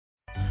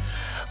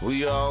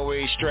We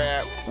always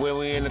strapped when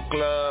we in the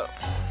club.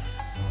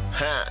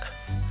 Huh?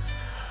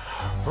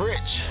 Rich.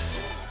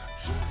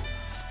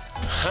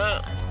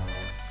 Huh?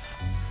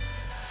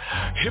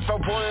 If I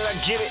want it, I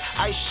get it.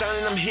 Ice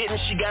shining, I'm hitting.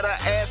 She got her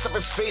ass up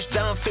and face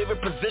down, favorite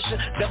position.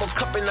 Double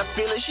cupping, I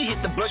feel it. She hit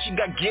the blunt, she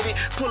got get it.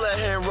 Pull her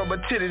hand, rub her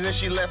titties, and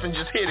she laugh and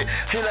just hit it.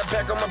 Then I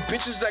back on my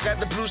bitches, I got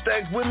the blue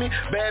stacks with me.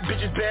 Bad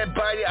bitches, bad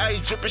body, ice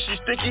dripping, she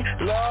sticky.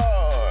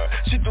 Lord,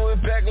 she threw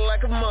it back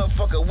like a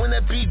motherfucker. When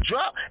that beat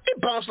drop, it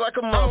bounce like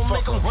a motherfucker. I'ma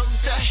make 'em work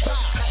that,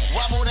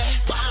 wobble that.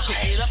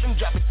 Pick it up and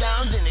drop it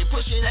down, then they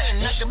push it out,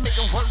 and I can make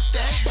 'em work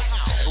that.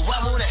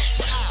 Wobble that,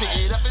 pick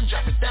it up and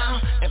drop it down,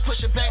 and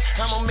push it back.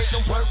 I'ma make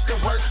 'em work the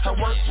work, I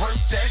work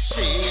that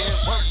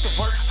shit. Work the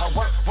work, I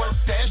work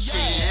that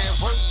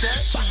shit. Work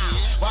that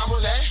shit,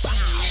 wobble that,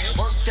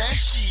 work that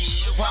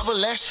shit,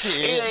 wobble that shit.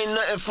 It ain't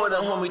nothing for the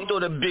homie, throw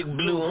the big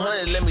blue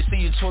 100. Let me see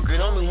you twerk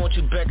it on me, won't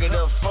you back it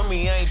up for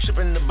me? I ain't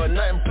tripping about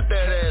nothing, put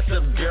that ass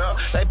up, girl.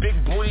 Like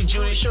big booty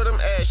Judy, show them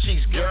ass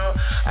cheeks, girl.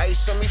 Ice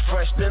on me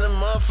fresh than a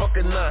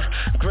motherfucker, nah.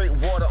 Great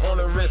water on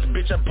the wrist,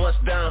 bitch, I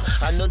bust down.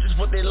 I know just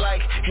what they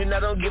like, and I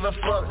don't give a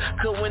fuck.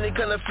 Cause when they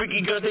kinda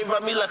freaky girls, they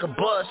ride me like a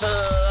bus.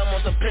 I'm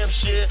on some pimp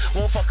shit,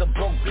 won't fuck a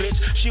broke bitch.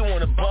 She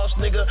want a boss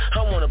nigga,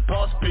 I want a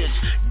boss bitch.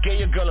 Gave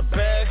your girl a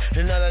bag,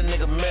 and now that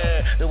nigga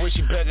mad. The way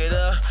she back it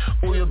up,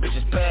 ooh, your bitch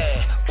is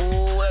bad.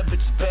 Ooh, that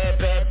bitch is bad,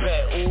 bad,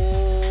 bad.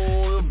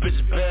 Ooh, your bitch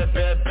is bad,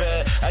 bad,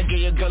 bad. I gave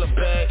your girl a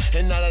bag,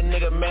 and now that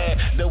nigga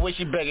mad. The way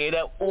she back it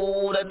up,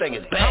 ooh, that thing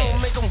is bad. I'ma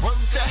make 'em work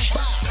that,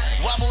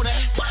 wobble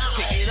that.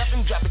 Pick it up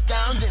and drop it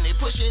down, then they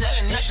push it out,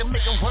 and I can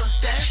make 'em work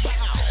that.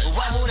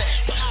 Wobble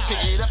that,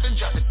 pick it up and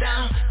drop it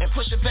down, and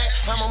push it back.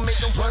 I'ma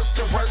make 'em work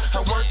the work,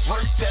 I work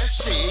that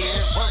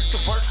shit. Work the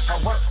work, I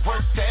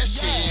work that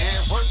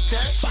shit. Work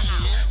that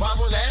shit,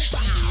 wobble that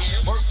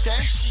shit. Work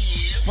that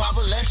shit,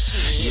 wobble that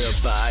shit. Your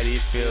body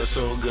feels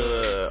so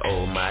good,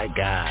 oh my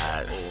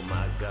God. Oh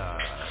my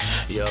God.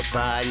 Your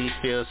body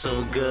feels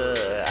so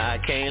good, I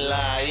can't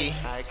lie.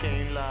 I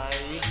can't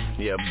lie.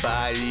 Your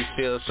body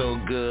feels so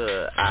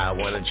good, I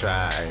wanna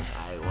try.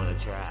 I wanna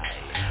try.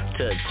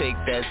 To take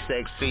that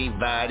sexy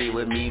body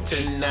with me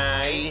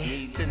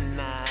tonight.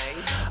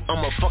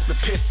 I'ma fuck the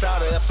piss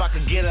out of her if I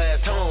could get her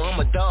at home. I'm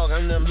a dog,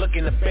 I'm them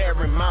looking to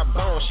bury my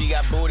bones. She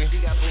got booty,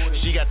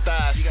 she got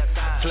thighs,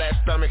 flat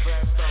stomach,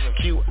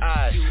 cute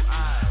eyes.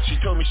 She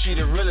told me she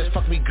the realest,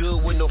 fuck me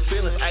good with no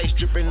feelings. Ice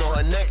dripping on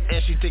her neck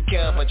and she take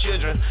care of her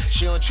children.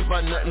 She don't trip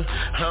on nothing,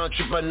 I don't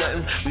trip on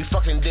nothing. We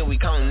fucking then we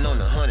counting on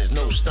the hundreds,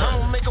 no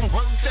stunning. I'ma make 'em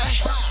work that,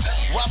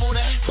 wobble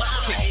that.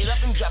 Pick it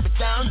up and drop it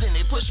down, then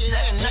they push it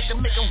out, and I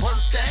can make 'em work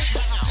that.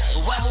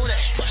 Wobble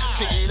that,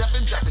 pick it up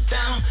and drop it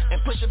down,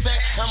 and push it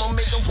back. I'ma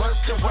make 'em work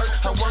the work,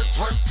 I work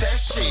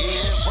that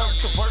shit. Work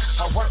the work,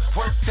 I work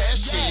that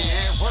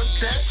shit. Work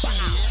that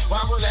shit,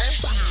 wobble that,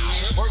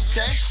 work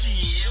that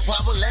shit,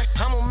 wobble that.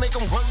 I'ma make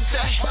 'em work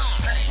that,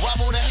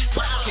 wobble that.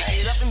 Pick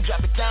it up and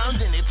drop it down,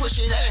 then they push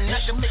it out, and I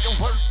can make 'em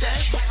work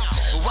that.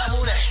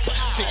 Wobble that,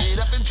 pick it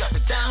up and drop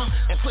it down,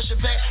 and push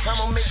it back.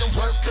 I'ma make 'em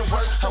work the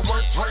work, I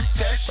work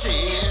that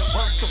shit.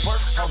 Work the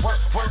work, I work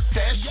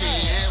that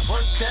shit.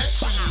 Work that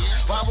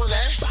shit, wobble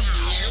that,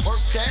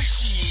 work that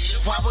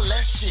shit, wobble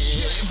that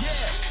shit.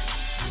 Yeah.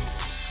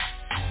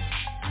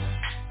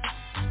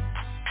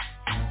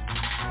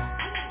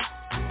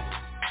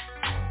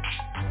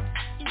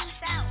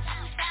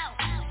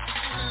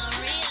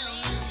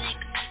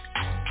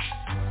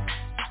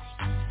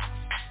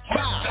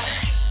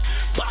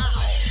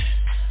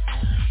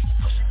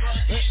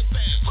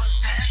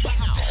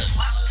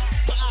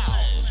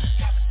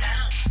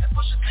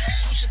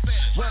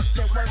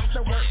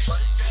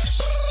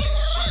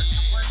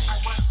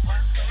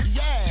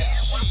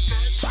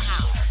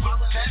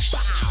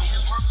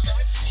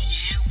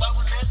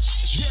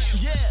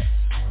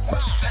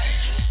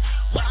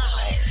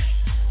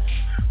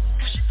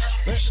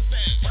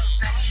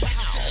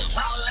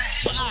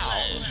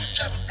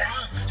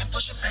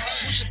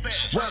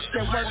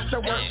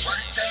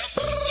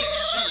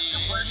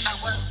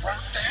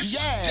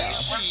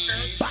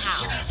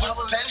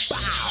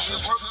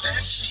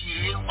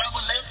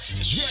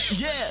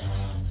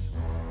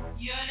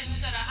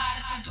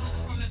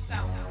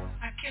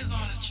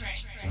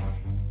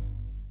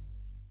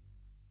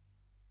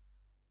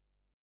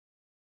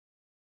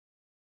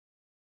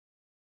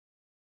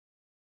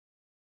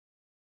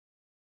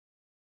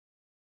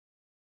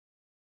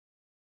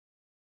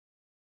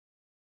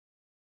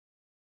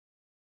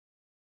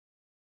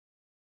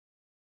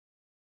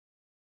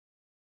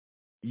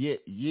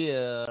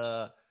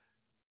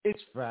 It's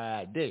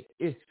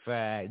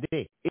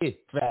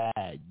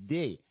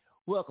Friday.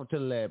 Welcome to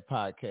the Lab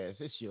Podcast.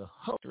 It's your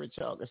host, Rich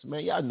August,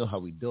 man. Y'all know how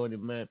we doing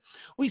it, man.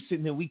 We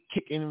sitting here, we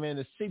kicking, man.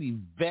 The city's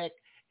back.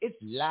 It's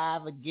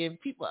live again.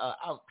 People are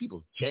out,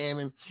 people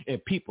jamming,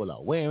 and people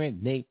are wearing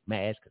their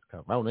masks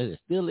because Corona is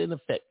still in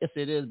effect. Yes,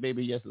 it is,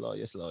 baby. Yes, Lord.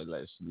 Yes, Lord.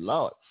 Yes,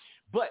 Lord.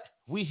 But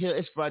we here.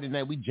 It's Friday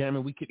night. We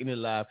jamming. We kicking it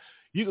live.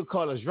 You can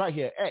call us right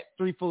here at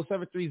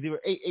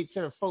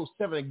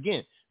 347-308-8747.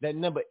 Again, that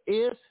number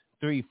is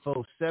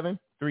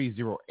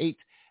 347-308-8747.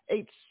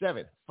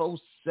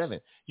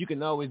 8747. You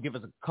can always give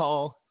us a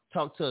call.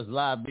 Talk to us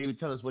live, baby.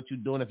 Tell us what you're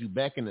doing. If you're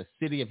back in the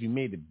city, if you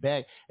made it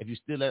back, if you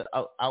still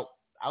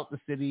out the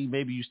city,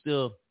 maybe you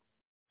still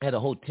at a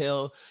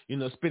hotel,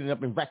 spending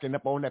up and racking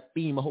up on that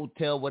FEMA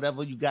hotel,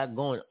 whatever you got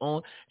going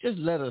on. Just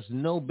let us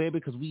know, baby,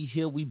 because we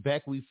here, we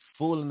back, we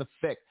full in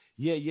effect.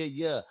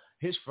 Yeah.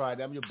 It's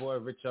Friday. I'm your boy,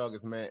 Rich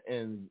August, man,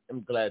 and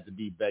I'm glad to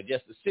be back.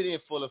 Yes, the city in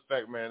full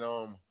effect, man.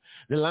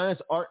 The lines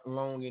aren't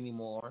long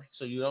anymore,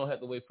 so you don't have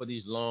to wait for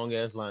these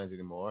long-ass lines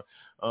anymore.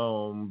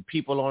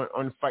 People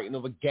aren't fighting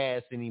over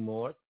gas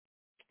anymore.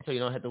 So you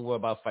don't have to worry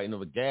about fighting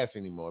over gas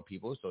anymore,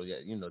 people. So yeah,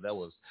 that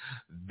was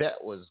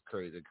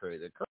crazy.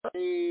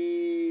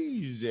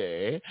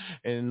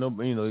 And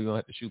nobody, you don't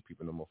have to shoot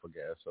people no more for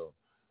gas. So,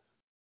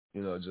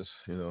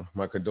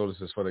 my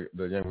condolences for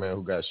the young man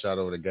who got shot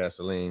over the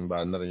gasoline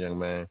by another young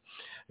man.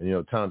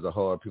 And times are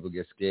hard. People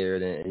get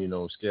scared,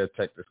 and scare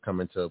tactics come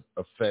into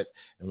effect.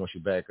 And once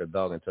you back a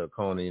dog into a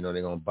corner,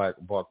 they're gonna bite,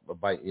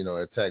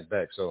 attack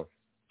back. So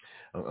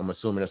I'm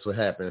assuming that's what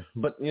happened.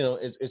 But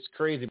it's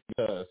crazy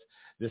because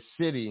the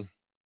city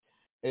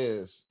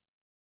is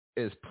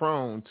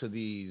prone to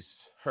these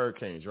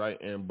hurricanes, right?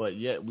 But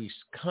yet we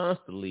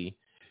constantly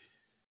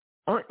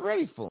aren't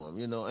ready for them,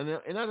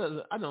 And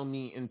I don't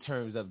mean in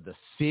terms of the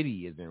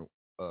city isn't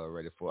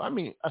ready for it. I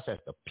mean us as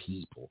the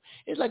people.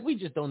 It's like we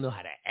just don't know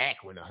how to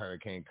act when a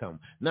hurricane comes.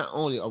 Not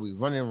only are we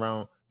running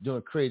around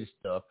doing crazy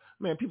stuff,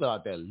 man, people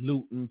out there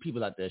looting,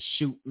 people out there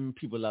shooting,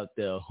 people out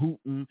there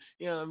hooting,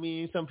 you know what I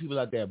mean? Some people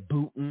out there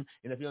booting,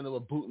 and if you don't know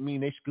what booting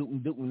mean, they scooting,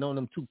 dooting on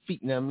them 2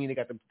 feet, you know what I mean?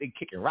 They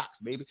kicking rocks,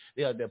 baby.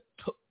 They out there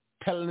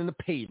pedaling in the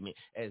pavement,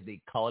 as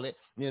they call it.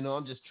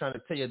 I'm just trying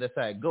to tell you that's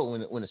how it go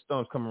when the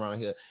storms come around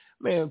here.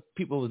 Man,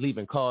 people was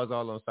leaving cars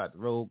all on the side of the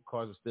road.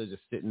 Cars are still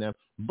just sitting there.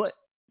 But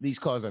these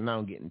cars are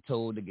now getting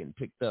towed. They're getting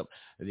picked up.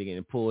 They're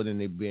getting pulled, and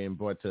they're being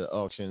brought to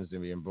auctions. They're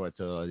being brought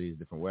to all these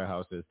different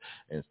warehouses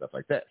and stuff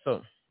like that.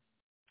 So,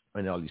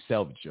 and all these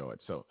salvage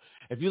yards. So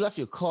if you left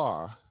your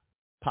car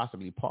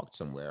possibly parked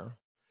somewhere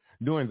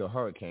during the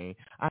hurricane,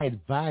 I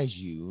advise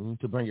you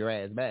to bring your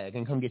ass back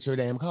and come get your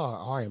damn car,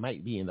 or it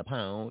might be in the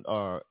pound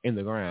or in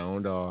the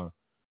ground or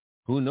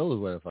who knows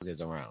where the fuck it's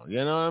around. You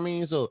know what I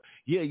mean? So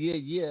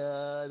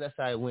yeah. That's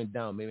how it went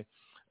down, baby.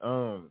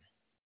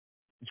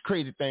 It's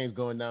crazy things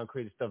going down,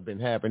 crazy stuff been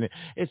happening.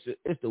 It's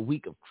the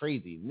week of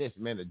craziness,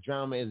 man. The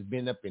drama has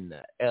been up in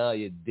the air.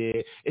 You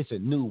did. It's a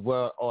new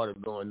world order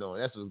going on.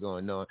 That's what's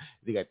going on.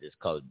 They got this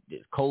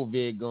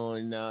COVID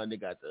going on. They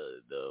got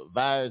the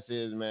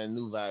viruses, man,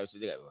 new viruses.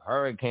 They got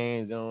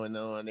hurricanes going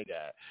on. They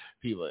got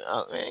people.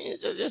 Oh, man,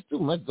 it's just too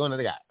much going on.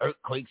 They got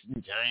earthquakes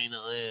in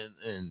China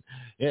and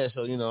yeah.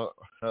 So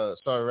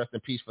sorry, rest in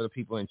peace for the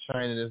people in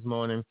China this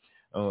morning.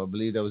 I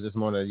believe that was this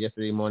morning.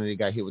 Yesterday morning, they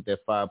got hit with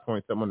that 5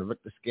 point something on the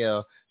Richter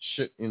scale.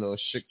 Shook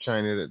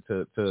China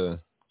to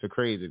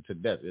crazy, to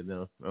death.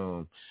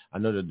 I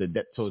know that the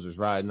debt tolls is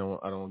rising.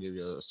 I don't give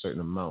you a certain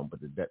amount,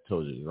 but the debt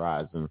tolls is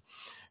rising,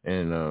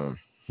 and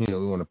we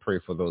want to pray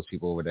for those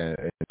people over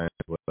there. And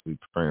we're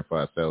praying for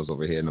ourselves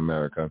over here in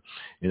America,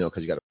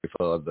 because you got to pray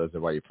for others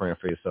while you're praying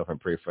for yourself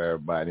and pray for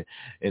everybody.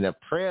 And if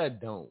prayer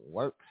don't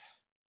work,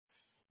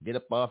 get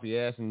up off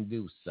your ass and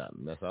do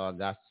something. That's all I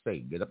got to say.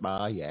 Get up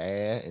off your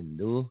ass and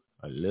do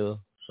a little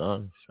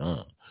something. You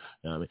know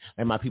what I mean?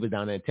 And my people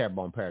down there in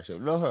Terrebonne Parish,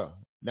 look her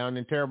down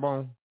in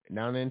Terrebonne,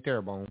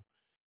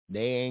 they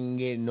ain't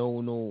getting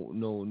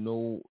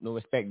no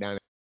respect down in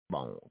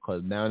Terrebonne,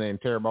 because down there in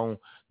Terrebonne,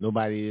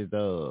 nobody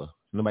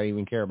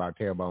even care about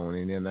Terrebonne,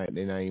 and they're not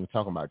even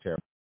talking about Terrebonne,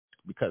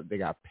 because they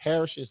got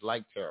parishes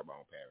like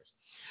Terrebonne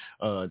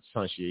Parish,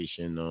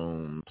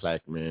 Association,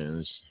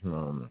 Plaquemines,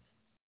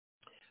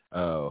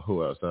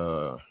 who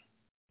else?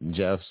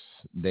 Jeffs,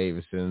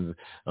 Davidsons,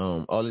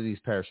 all of these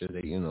parishes,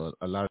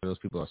 a lot of those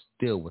people are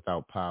still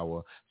without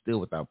power, still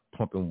without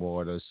pumping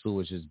water.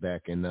 Sewage is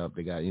backing up.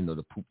 They got,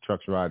 the poop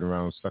trucks riding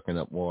around, sucking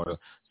up water,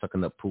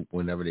 sucking up poop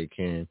whenever they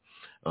can.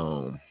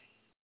 The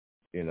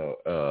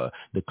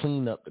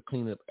cleanup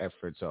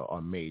efforts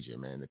are major,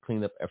 man. The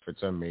cleanup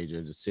efforts are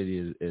major. The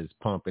city is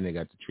pumping. They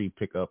got the tree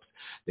pickups.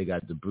 They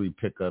got debris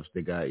pickups.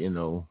 They got,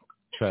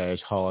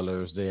 trash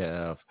haulers. They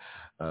have,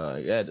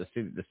 the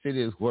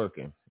city is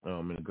working.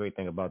 And the great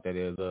thing about that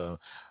is,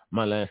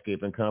 my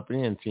landscaping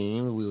company and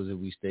team,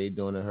 we stayed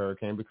during the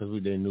hurricane because we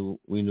knew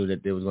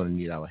that they was going to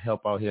need our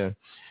help out here,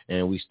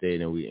 and we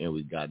stayed and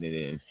we got it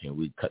in, and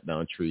we cut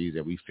down trees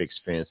and we fixed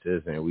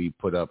fences and we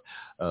put up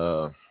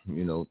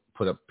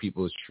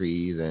people's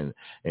trees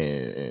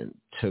and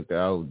took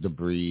out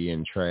debris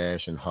and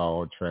trash and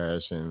hauled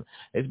trash, and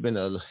it's been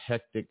a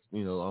hectic,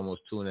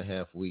 almost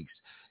 2.5 weeks,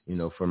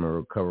 from a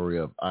recovery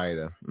of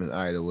Ida. And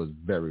Ida was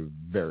very,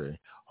 very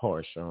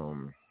harsh.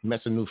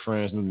 Met some new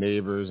friends, new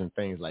neighbors, and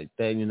things like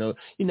that. You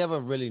never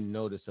really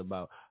notice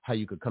about how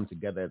you could come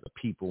together as a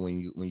people when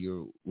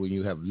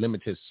you have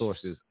limited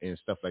sources and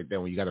stuff like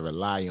that. When you got to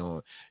rely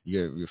on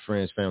your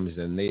friends, families,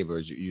 and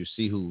neighbors, you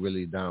see who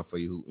really down for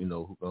you.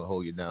 Who gonna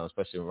hold you down,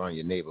 especially around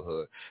your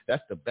neighborhood.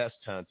 That's the best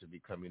time to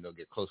become,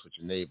 get close with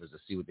your neighbors to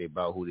see what they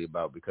about, who they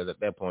about. Because at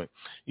that point,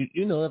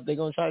 you know if they're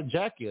gonna try to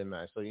jack you or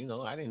not. So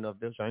I didn't know if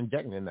they were trying to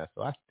jack me or not.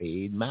 So I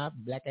stayed my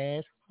black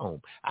ass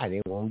home. I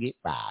didn't want to get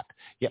robbed.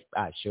 Yep,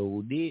 I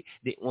sure did.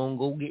 Didn't want to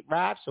go get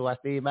robbed, so I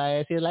stayed my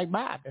ass here like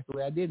Bob. That's the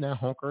way I did. Now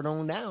hunkered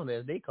on down,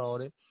 as they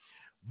called it.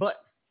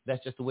 But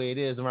that's just the way it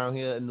is around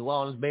here in New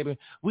Orleans, baby.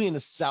 We in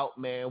the South,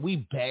 man.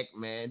 We back,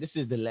 man. This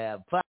is the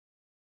Lab.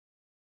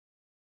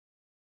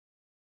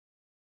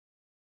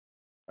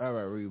 All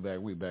right,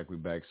 we back.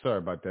 Sorry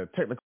about that.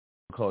 Technical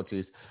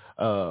difficulties.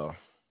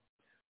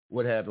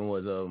 What happened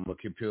was my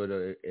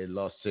computer, it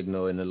lost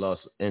signal and it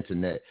lost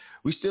internet.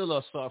 We still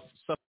lost stuff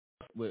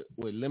with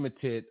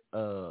limited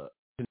cell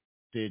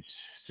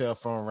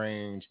phone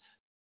range,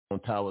 on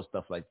tower,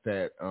 stuff like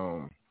that.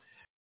 And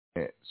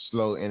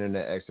slow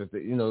internet access.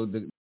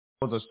 The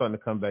phones are starting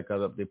to come back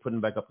up. They're putting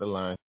back up the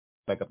line,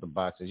 back up the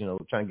boxes.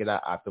 Trying to get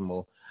our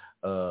optimal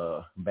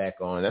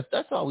back on.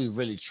 That's all we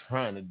really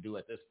trying to do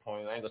at this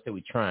point. I ain't gonna say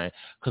we trying,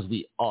 because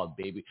we are,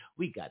 baby.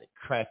 We got it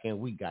cracking.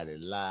 We got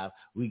it live.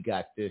 We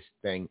got this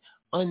thing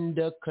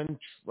under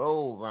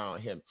control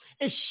around here.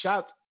 And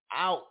shout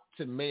out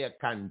to Mayor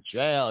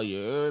Cantrell, you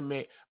heard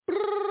me?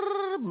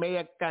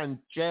 Mayor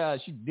Cantrell,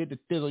 she did the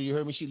thiggle, you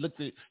heard me? She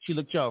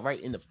looked y'all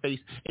right in the face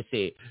and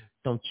said,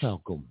 "Don't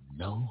y'all go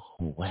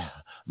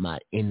nowhere, my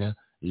inner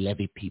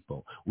levy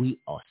people. We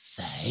are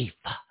safe."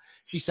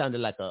 She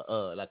sounded like a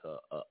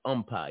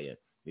umpire,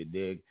 you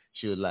dig?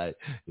 She was like,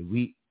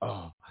 "We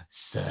are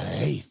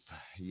safe,"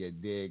 you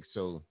dig?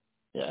 So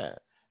yeah.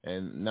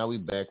 And now we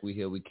back, we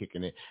here, we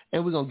kicking it.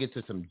 And we're going to get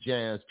to some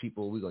jams,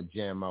 people. We're going to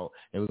jam out,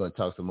 and we're going to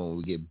talk some more when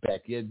we get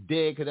back. You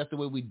dig? Because that's the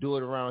way we do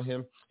it around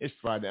here. It's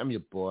Friday. I'm your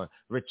boy,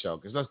 Rich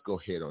August. Let's go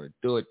ahead on it.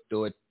 Do it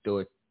good.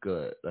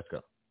 Let's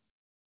go.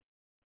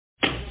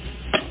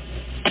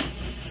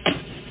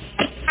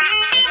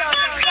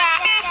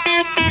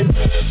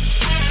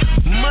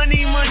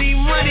 Money,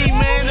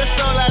 man.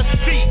 That's all I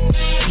see.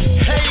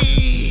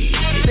 Hey,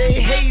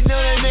 they hating on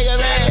that nigga,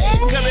 man.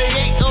 Because they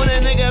hate on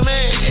that nigga,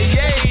 man.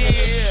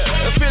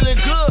 Feeling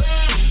good.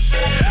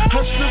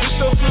 I'm super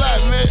so fly,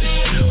 man.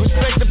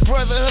 Respect the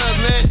brotherhood,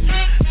 man.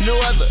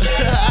 No other.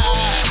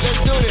 Let's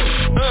do this.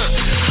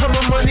 I'm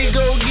a money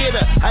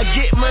go-getter. I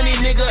get money,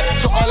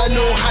 nigga. So all I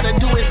know how to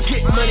do is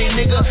get money,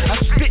 nigga. I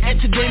spit at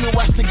today and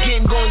watch the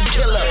game going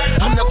killer.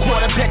 I'm the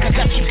quarterback. I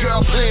got your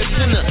girl playing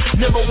center.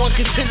 Number one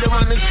contender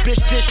on this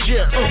bitch this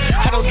year.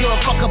 I don't give a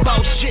fuck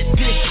about shit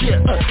this year.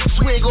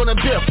 Swig on a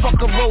beer,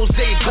 fuck a rose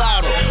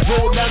bottle.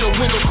 Roll down the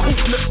window,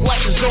 coupe look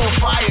like it's on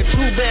fire.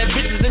 Two bad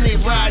bitches and they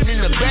riding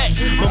in the back.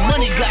 My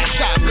money got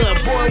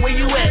shotgun. Boy, where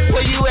you at?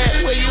 Where you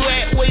at,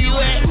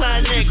 my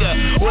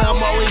nigga? Where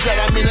I'm always at,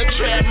 I'm in a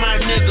trap, my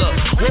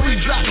nigga. Where we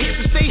drop hits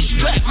and stay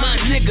strapped, my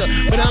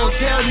nigga. But I don't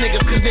tell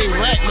niggas cause they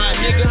rap, my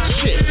nigga.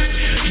 Shit,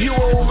 you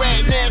old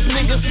rat ass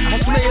niggas,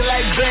 I smell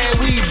like bad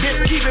weed,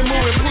 bitch, keep it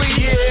moving,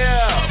 please.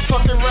 Yeah,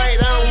 fucking right,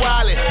 I'm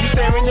wildin'. You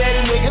staring at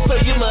a nigga, so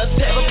you must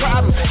have a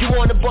problem. You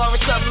wanna borrow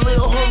something,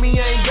 little homie,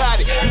 I ain't got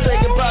it. You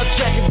think about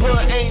checking,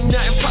 but ain't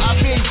nothing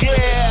poppin',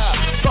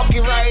 yeah.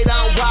 Fucking right,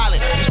 I'm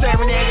wildin'. You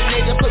staring at a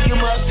nigga, so you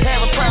must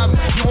have a problem.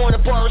 You wanna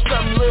borrow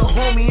something, little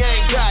homie, I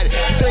ain't got it.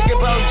 You think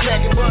about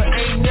checking, but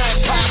ain't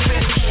nothing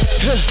poppin'.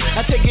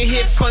 I take a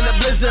hit from the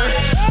blizzard.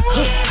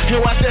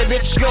 You watch that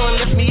bitch go and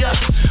lift me up.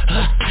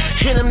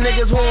 And them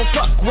niggas won't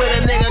fuck with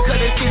a nigga cause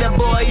they see that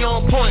boy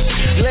on point.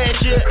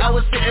 Last year I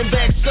was sitting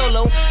back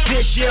solo.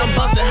 This year I'm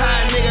bustin'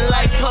 high, nigga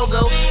like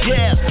Pogo.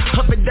 Yeah,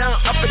 up and down,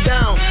 up and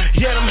down.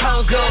 Yeah, them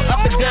hoes go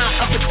up and down,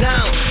 up and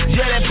down.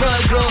 Yeah, that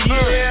bug go,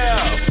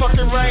 yeah.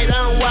 Fucking right,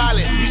 I'm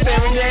wildin'. You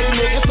staring at a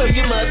nigga, so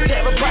you must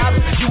have a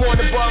problem. You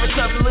wanna borrow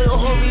something, little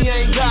homie,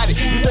 I ain't got it.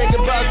 You think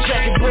about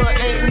checking,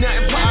 but ain't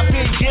nothing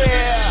poppin',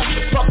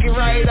 yeah. Fucking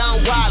right,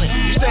 I'm wildin'.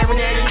 You staring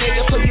at a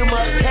nigga, so you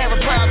must have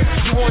a problem.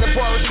 You wanna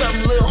borrow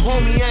something, little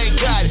homie, I ain't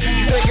got it.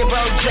 You think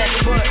about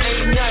jacking, but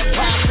ain't nothing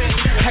poppin'.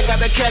 I got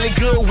that Cali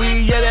good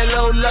weed, yeah, that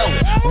low.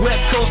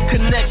 West Coast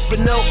connect, but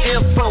no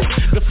info.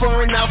 The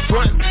foreign out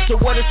front, so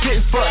what is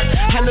hitting for?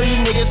 I know you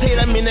niggas hate,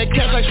 I'm in that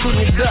cash like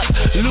shooting duck.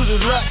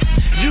 Losers luck,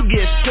 you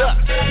get stuck.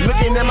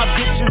 Looking at my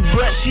bitch's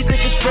butt, she think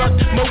it's fuck.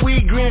 My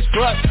weed green as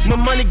fuck, my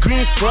money green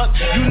as fuck.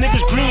 You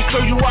niggas green, so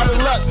you out of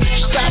luck.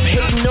 Stop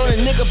hating on a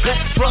nigga, back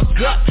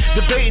fucked up.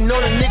 Debating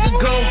on a nigga,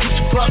 gon' get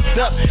you fucked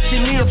up. See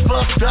me done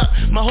fucked up,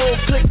 my whole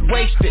clique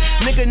wasted.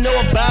 Nigga know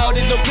about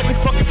it, don't get me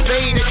fucking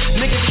faded.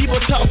 Nigga keep on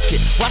talking,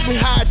 watch me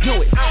how I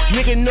do it.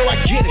 Nigga know I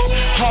get it,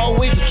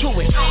 always the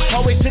truest.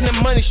 Always in the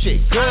money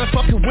shit, gun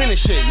fucking winning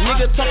shit.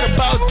 Nigga talk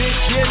about this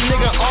shit,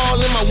 nigga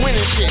all in my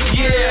winning shit.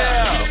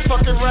 Yeah,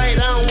 fucking right,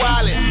 I'm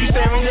wildin'. You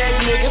staring at a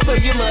nigga, so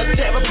you must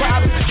have a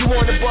problem. You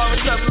wanna borrow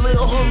something,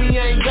 little homie,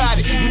 I ain't got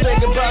it. You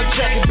think about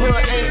checking,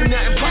 but ain't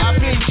nothing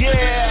poppin',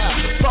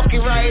 yeah.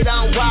 Fucking right,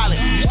 I'm wildin'.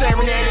 You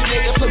staring at a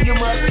nigga, so you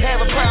must have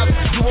a problem.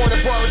 You you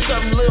wanna borrow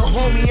something, little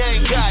homie, I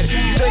ain't got it.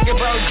 Thinking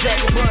about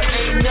jacking, but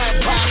ain't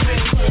nothing poppin'.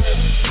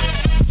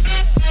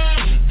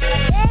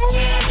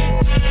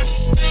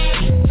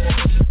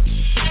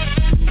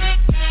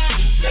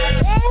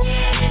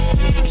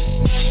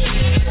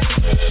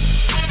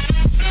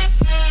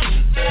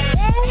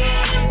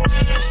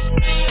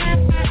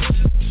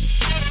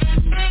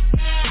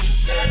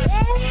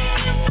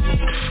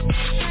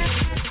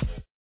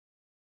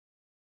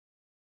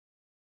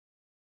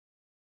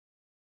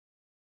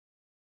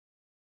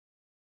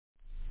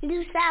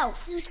 New South,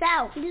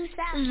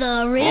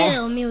 the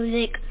real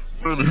music.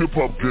 Man, the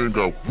hip-hop game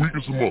got weak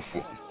as a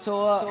motherfucker.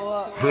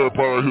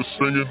 Everybody out here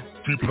singing,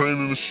 T-Pain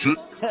and shit. You know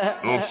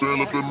what I'm saying?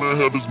 Let that man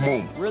have his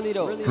moment. Really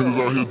though. Niggas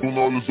out here doing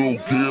all this old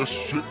gay ass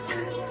shit.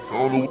 I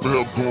don't know what the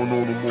hell's going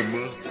on no more,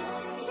 man.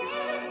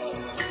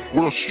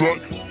 What up,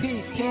 Strike?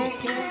 Peace, King.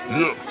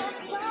 Yeah.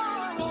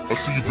 I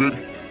see you, baby.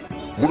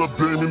 What up,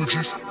 Dame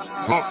Energies?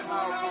 Huh?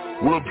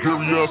 What up,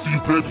 Gary? I see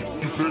you, baby.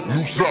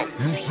 New South.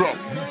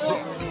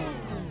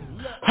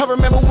 I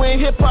remember when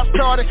hip-hop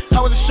started, I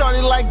was a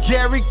shorty like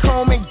Gary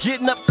Coleman,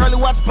 getting up early,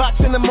 watch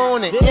box in the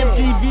morning.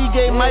 MTV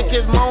gave Mike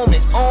his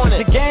moment, on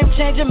it. The game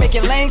changer,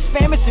 making lanes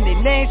famous, and their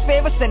names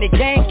famous, and they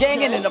gang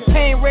ganging, and the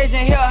pain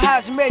raging, Hill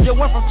House Major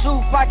went from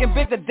Tupac and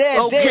Big to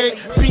Dead. Okay,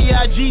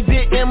 B.I.G.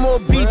 did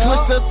M.O.B.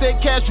 Twister said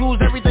cash rules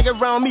everything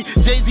around me.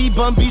 Jay-Z,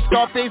 Bun B,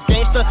 Scarface,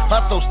 Gangsta,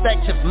 Hustle,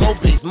 Stack Chips,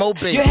 Mo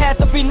Base. You had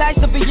to be nice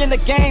to be in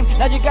the game,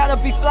 now you gotta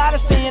be fly to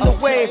stay in the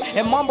wave.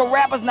 And mumble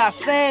rappers not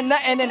saying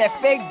nothing, and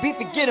that fake beef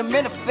to get them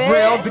in the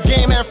Real, the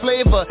game had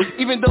flavor,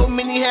 even though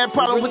many had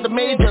problems with the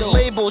major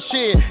label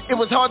shit. It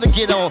was hard to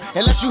get on,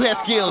 unless you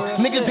had skills.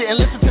 Niggas didn't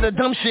listen to the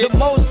dumb shit. The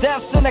most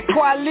deaths in the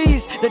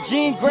Qualis, the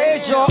Gene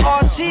Gray, Joe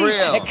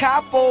Ortiz, and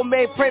Capo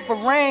made Pray for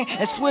Rain,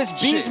 and Swiss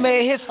Beats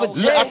made hits for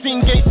Jay. I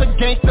seen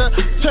gangster,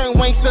 turn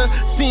wankster,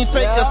 seen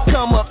fakers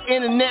come up,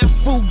 internet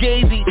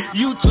fugazi,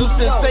 YouTube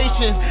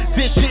sensations,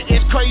 this shit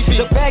is crazy.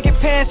 The baggy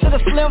pants to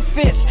the slim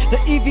fits, the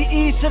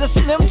EVEs to the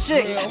slim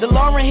chick, the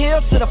Lauryn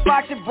Hills to the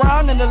Foxy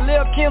Brown, and the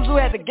Lil Kims who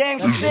had the gang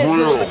shit. It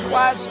was a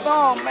quiet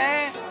storm,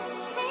 man.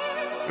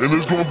 And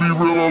it's gonna be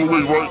real all the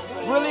way, right?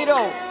 Really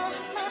though.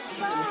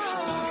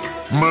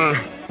 Man,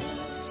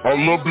 I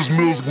love this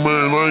music,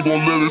 man. I ain't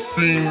gonna let it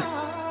seem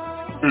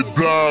it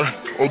die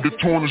or get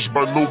tarnished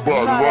by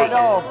nobody, Not right? at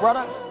all,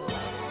 brother.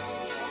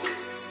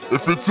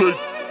 If it take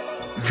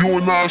you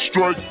and I,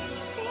 Strike,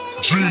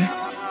 G,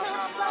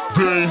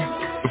 Dane,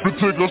 if it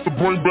take us to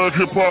bring back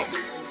hip-hop,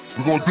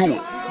 we're gonna do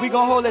it. We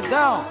gonna hold it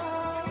down.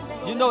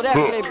 You know that,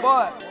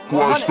 Playboy.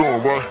 Quiet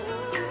storm, right?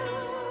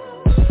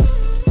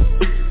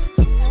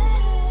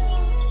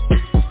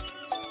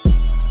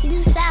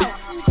 New South,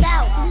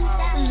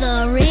 the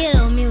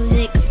real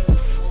music.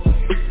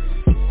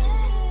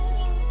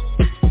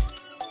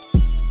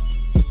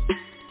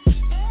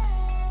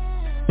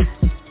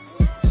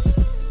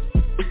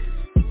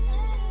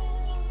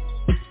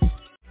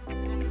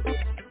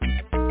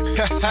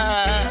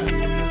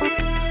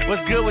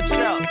 What's good with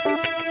y'all?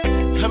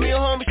 Tell me your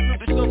homie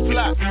Snoop is so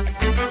fly.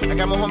 I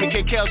got my homie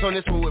K. Kels on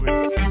this one with me.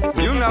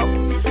 You know.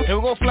 And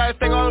we're gonna fly this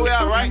thing all the way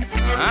out, right?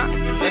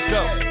 Let's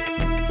go.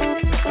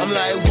 I'm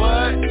like,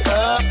 what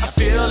up? I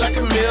feel like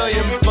 $1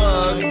 million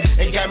bucks.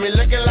 It got me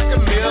looking like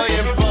 $1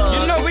 million bucks.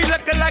 You know we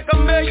looking like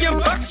 $1 million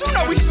bucks. You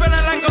know we feeling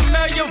like $1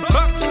 million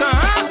bucks,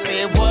 I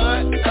said,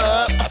 what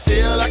up? I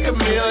feel like $1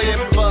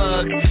 million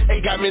bucks.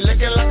 It got me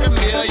looking like $1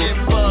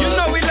 million bucks. You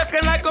know we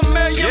looking like $1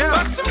 million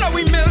bucks. You know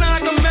we feeling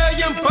like $1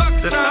 million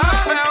bucks. That's how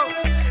I felt.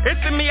 It's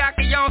a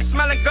Miyake, y'all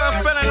smelling good,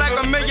 feeling like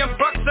 $1 million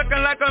bucks,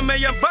 looking like $1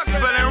 million bucks,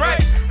 feeling right.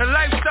 The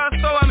lifestyle,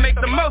 so I make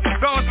the most.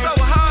 Going so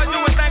hard, you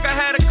would think I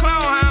had a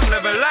clone. How I'm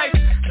living life.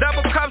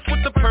 Double cups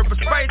with the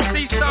purpose, right?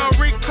 Seesaw,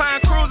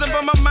 recline, cruising,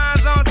 but my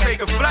mind's on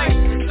take a flight.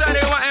 So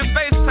they wantin'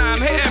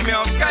 FaceTime, hitting me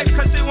on Skype,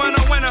 cause she want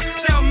a winner.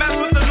 She don't mess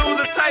with the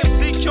loser type,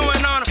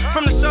 DQing on her.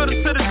 From the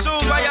shoulders to the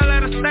shoes, while y'all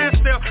at a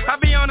standstill. I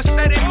be on a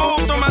steady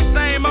move through my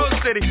same old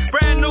city.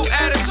 Brand new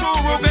attitude,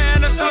 Ruben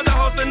and the shoulder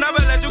holster,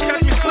 never let you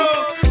catch me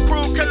slow.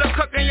 Crew killer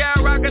cooking, yeah,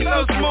 rockin'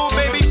 so smooth.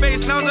 Baby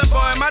face, nose and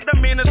boy, my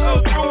demeanor's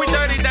so true. We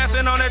dirty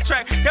dancing on that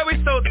track, yeah, we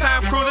so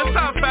time cruising.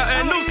 South out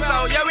and New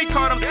Soul, yeah, we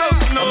caught them so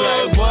smooth. I'm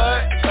like,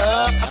 what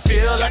up? I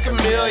feel like $1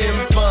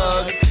 million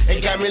bucks. It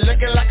got me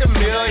looking like $1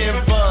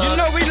 million bucks. You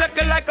know we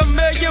looking like $1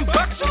 million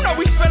bucks. You know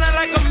we feeling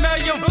like $1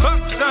 million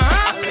bucks,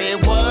 I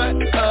said, what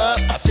up?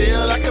 I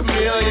feel like $1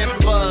 million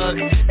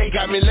bucks. It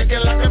got me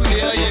looking like $1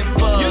 million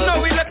bucks. You know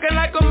we looking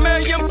like $1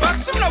 million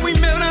bucks. You know we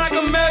feeling like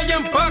 $1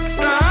 million bucks,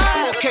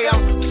 Okay,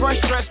 I'm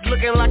fresh dressed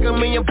looking like $1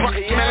 million bucks.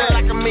 Smelling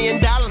like $1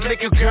 million.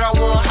 Make your girl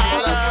wanna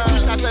holler.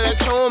 2 shots of that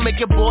tune, make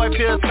your boy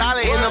feel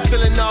solid. And I'm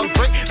feeling all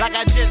great, like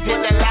I just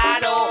hit the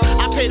lotto.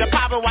 I pay the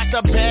pop and watch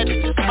the bad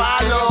bitches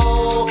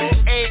follow.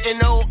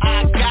 A&O,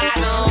 I got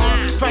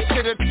 'em. Fresh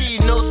to the T,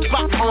 no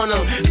spot on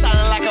them.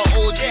 Sounding like an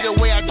OG the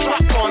way I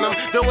drop on them.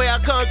 The way I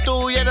come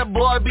through, yeah, the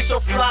boy be so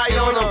fly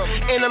on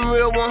them. And I'm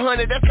real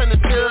 100, that's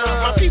understood.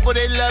 My people,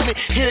 they love me,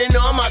 and they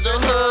know I'm out the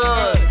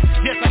hood.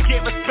 Yes, I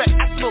get respect,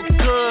 I feel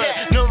good.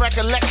 No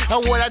recollect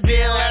of what I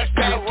did last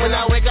night when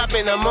I wake up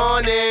in the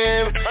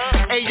morning.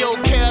 Hey, yo,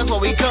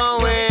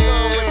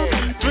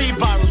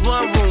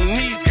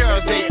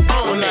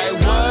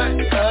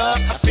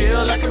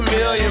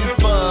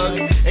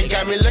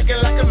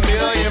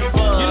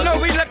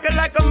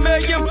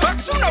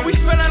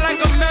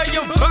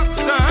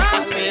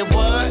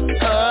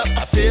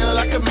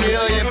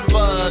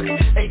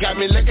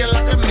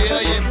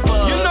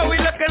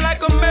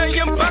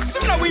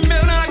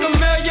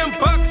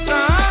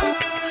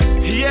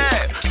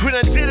 When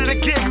I did it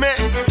again,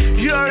 man,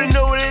 you already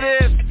know what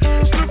it is.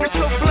 Snoopy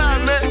so fly,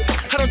 man,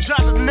 I don't drop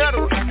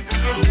another one.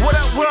 What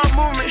up, world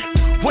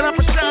movement? What up,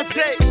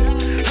 Asante?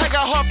 I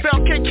got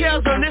heartfelt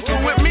KKs on this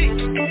one with me.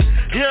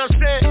 You know what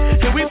I'm saying?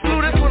 And we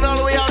flew this one all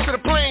the way out to the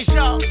plains,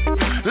 y'all.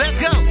 Let's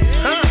go,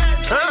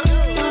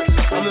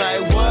 I'm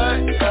like,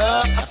 what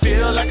up? I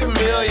feel like a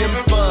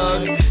million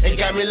bucks. It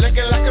got me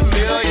looking like a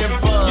million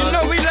bucks. You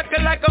know we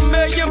looking like a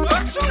million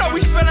bucks. You know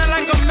we feeling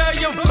like a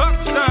million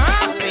bucks,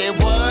 I said,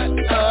 what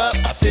up?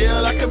 I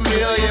feel like a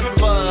million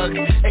bucks.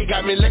 It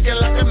got me looking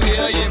like a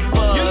million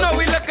bucks. You know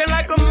we looking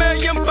like a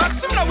million bucks.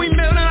 You know we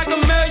feeling like a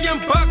million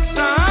bucks,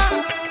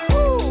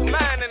 Woo,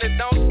 man, and it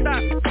don't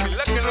stop. We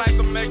looking like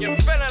a million,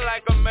 feeling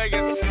like a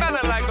million,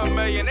 smelling like a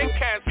million. They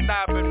can't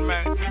stop it,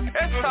 man.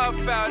 It's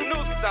Heartfelt,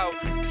 New South.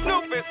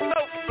 Snoop is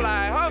so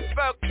fly.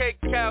 Heartfelt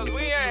KKs,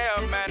 we in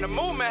here, man. The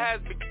movement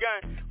has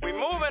begun. We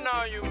moving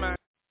on you, man.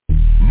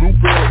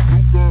 Luca.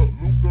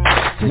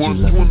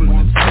 120.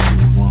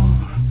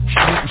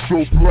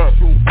 So flat.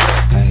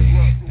 Hey.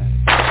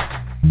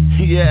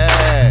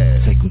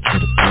 Yeah. Take me to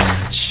the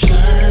beach.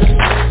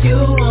 You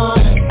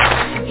want.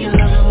 You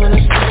love it when I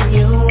say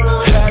you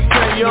want. I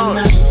turn you on.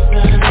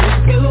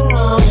 You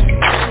want.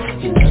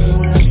 You love it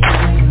when I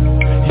say you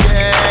want.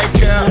 Yeah,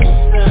 girl.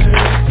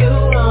 You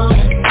want.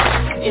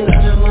 You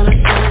love it when I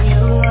say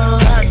you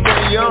want. I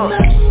turn you on.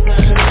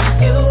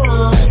 You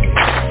want.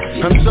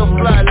 I'm so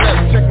fly, look,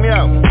 check me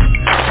out.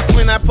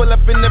 When I pull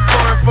up in the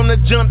foreign from the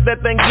jump,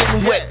 that thing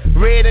getting wet.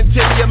 Red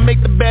interior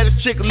make the baddest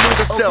chick lose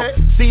herself.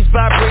 Seats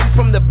vibrating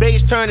from the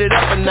bass, turn it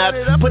up a notch.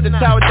 Put the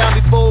tower down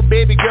before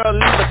baby girl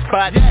leave a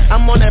spot.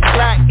 I'm on that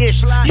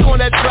fly-ish, you on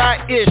that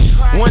dry-ish.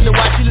 Wonder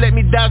why she let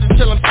me down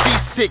until I'm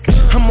seasick.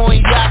 I'm on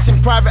yachts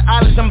and private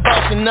islands, I'm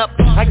bossing up.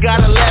 I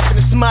got her laughing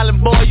and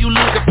smiling, boy, you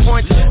lose the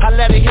point. I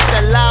let her hit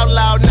that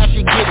loud, now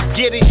she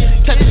get it.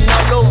 Touching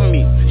all over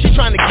me, she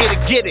trying to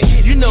get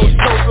it. You know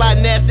so fly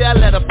nasty, I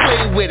let her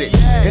play with it.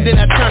 And then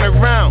I turn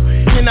around,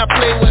 and I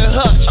play with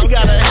her. She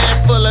got a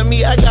handful of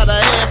me, I got a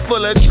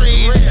handful of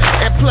trees.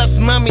 And plus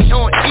mommy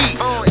on E,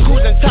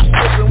 cruising top,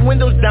 open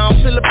windows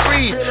down, feel the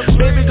breeze.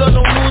 Baby girl,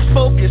 don't lose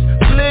focus,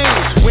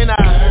 please. When I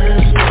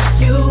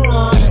heard you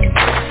want,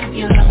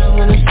 you love it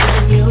when I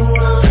say you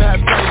want. I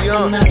turn you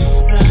on.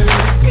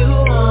 You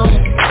want,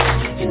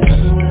 you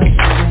love it when I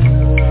say you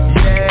want.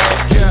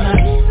 Yeah, girl.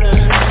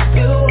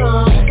 You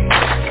want,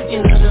 you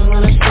love it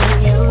when I say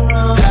you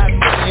want. I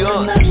turn you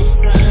on.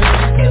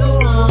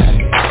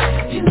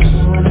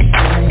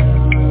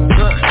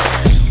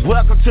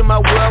 Welcome to my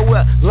world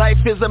where life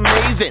is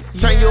amazing.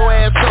 Turn your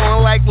ass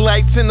on like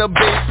lights in the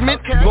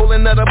basement.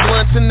 Rolling out a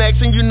blunt in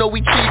action, you know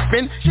we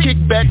cheapin'. Kick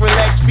back,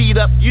 relax, feet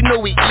up, you know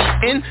we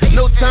eatin'.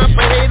 No time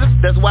for haters,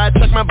 that's why I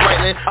tuck my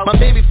Breitling. My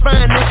baby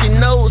fine and she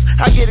knows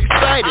I get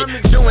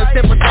excited. Doing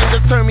simple things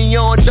that turn me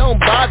on, don't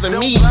bother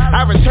me.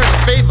 I return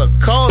the favor,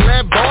 call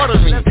that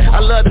bartering. I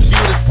love to view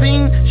the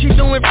scene, she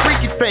doing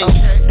freaky things.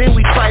 Then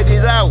we fight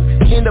it out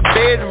in the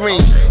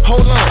bedroom.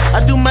 Hold on,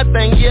 I do my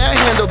thing, yeah, I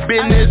handle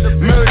business.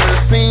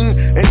 Murder scene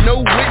and no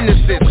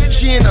witnesses.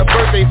 She in her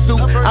birthday suit,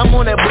 I'm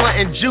on that blunt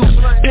and juice.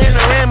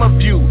 Panorama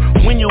view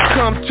when you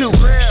come to.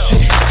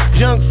 Shit,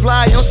 young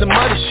fly on some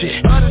other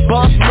shit.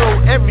 Boss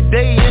mode every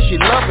day and she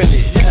loving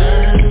it.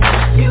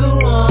 You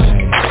want,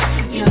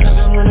 you love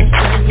it when I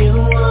say you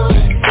want.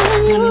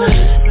 You want,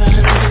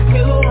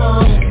 you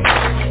want,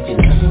 you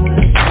love it when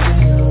I say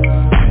you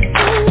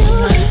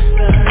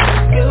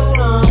want. You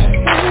want, you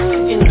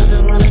love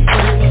it when I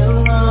say you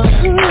want.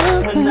 You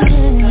want, you love it when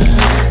I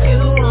say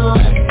you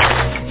want.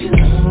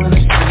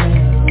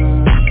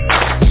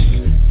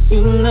 You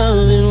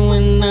love it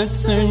when I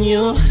turn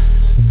you on.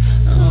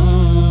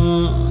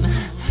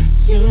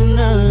 You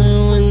love it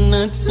when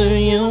I turn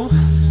you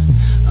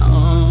on.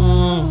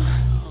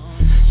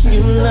 You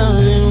love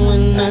it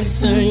when I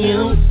turn you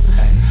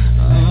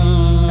on.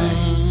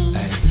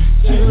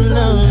 You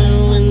love it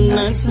when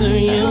I turn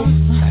you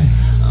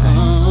on.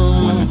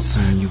 When I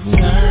turn you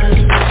on.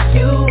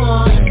 You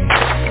want.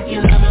 You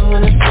love it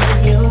when I turn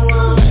you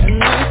on.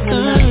 When I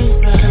turn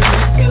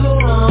you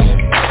on.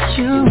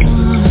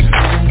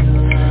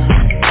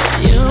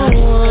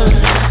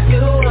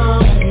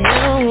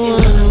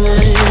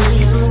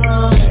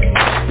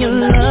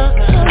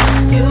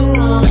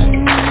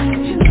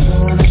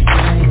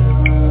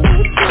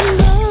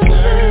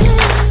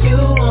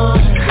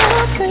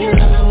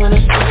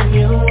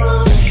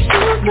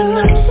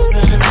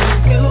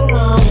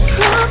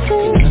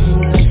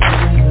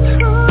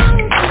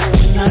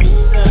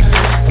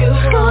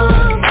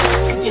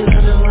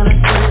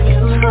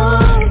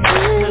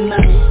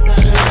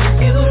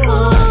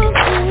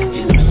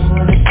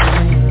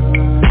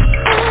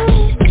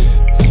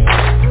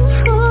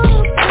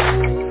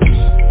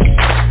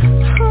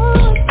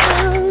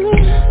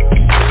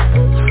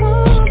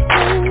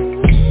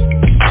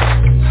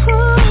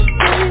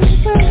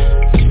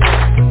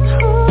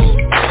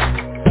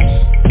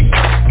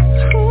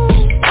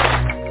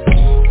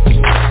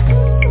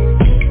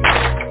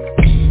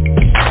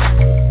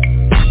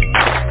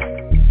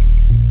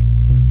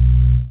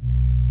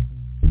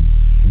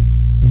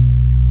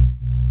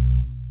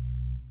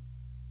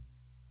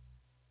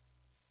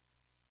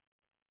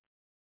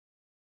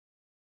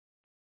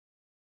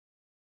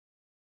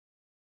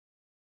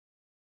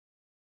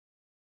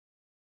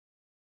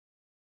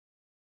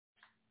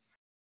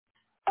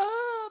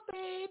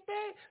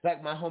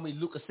 Like my homie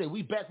Luca said,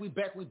 we back, man.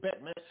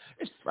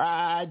 It's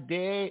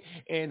Friday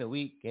and the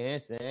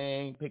weekend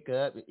thing. Pick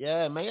up.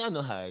 Yeah, man, y'all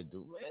know how I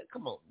do, man.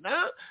 Come on.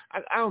 Now,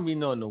 I don't be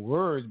knowing the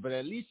words, but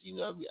at least, you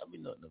know, I be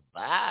knowing the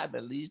vibe,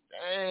 at least.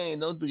 Dang,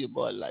 don't do your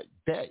boy like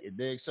that, you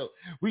dig? So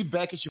we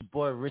back at your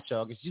boy Rich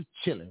August. You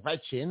chilling right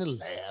here in the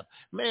lab.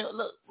 Man,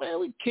 look, man,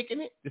 we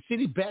kicking it. The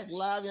city back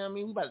live, you know what I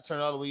mean? We about to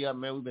turn all the way up,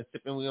 man. We've been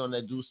sipping. We on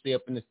that juice, stay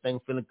up in this thing,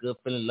 feeling good,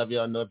 feeling love.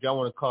 Y'all know if y'all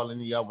want to call in,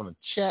 y'all want to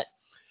chat.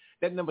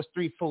 That number's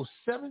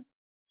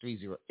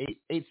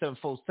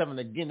 347-308-8747.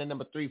 Again, that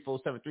number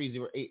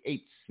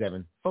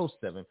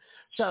 347-308-8747.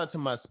 Shout out to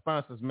my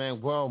sponsors,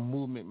 man. World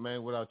Movement,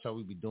 man. Without y'all,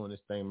 we be doing this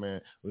thing,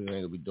 man. We ain't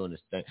gonna be doing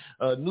this thing.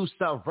 New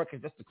South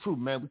Records, that's the crew,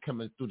 man. We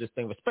coming through this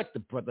thing. Respect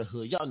the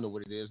brotherhood. Y'all know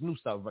what it is. New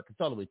South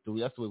Records all the way through.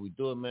 That's the way we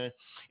do it, man.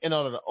 And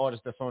all of the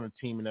artists that's on the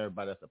team and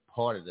everybody that's a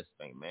part of this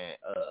thing, man.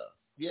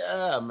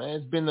 Yeah, man.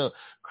 It's been a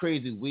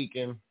crazy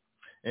weekend.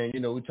 And,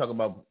 you know, we talk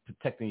about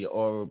protecting your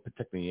aura,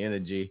 protecting your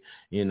energy,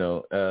 you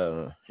know,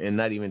 and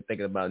not even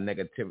thinking about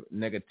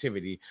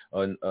negativity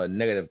or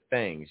negative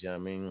things, you know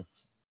what I mean?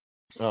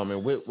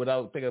 And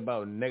without thinking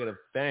about negative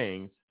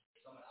things.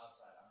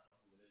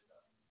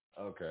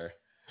 Okay.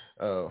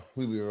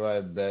 We be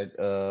right back,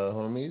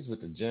 homies,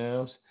 with the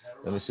jams.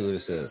 Let me see what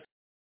it says.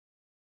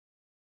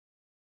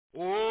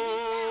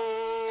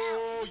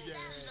 Oh, yeah.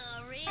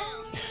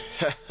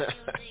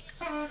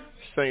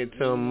 Sing it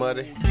to him,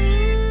 Muddy.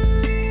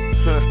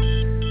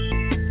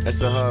 That's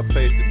a hard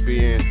place to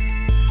be in.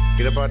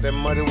 Get up out that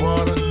muddy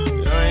water.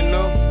 You ain't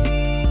know.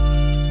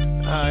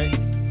 Alright.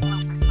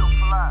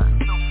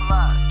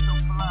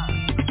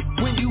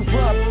 When you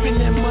up in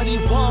that muddy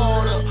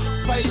water,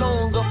 fight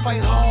longer,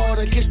 fight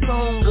harder, get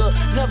stronger,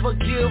 never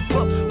give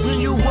up. When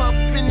you up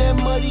in that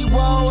muddy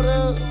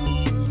water,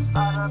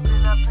 I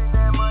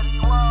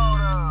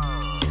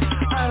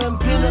done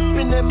been up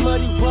in that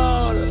muddy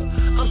water.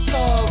 I'm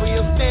sorry,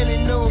 I'm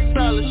standing on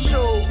solid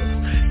shores.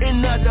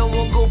 And I don't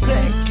want to go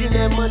back in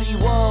that muddy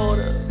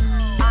water.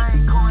 I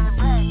ain't going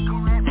back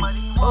in that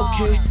muddy water.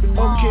 Okay.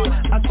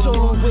 I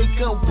told her,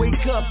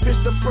 wake up.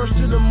 It's the first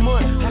of the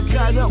month. I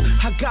got up,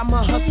 I got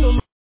my hustle.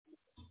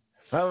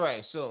 All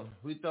right, so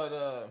we thought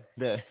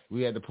that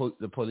we had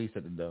the police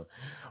at the door.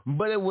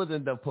 But it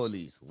wasn't the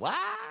police. Why?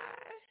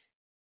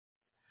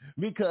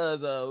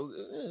 Because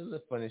it's a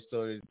funny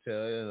story to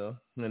tell, you know.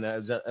 And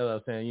as I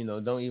was saying, you know,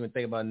 don't even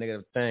think about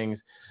negative things.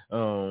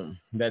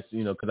 That's,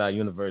 you know, because our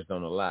universe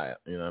don't allow it,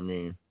 you know what I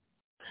mean?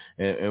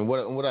 And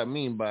what I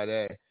mean by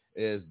that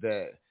is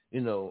that,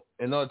 you know,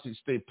 in order to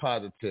stay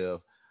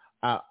positive,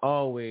 I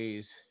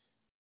always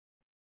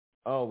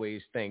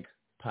think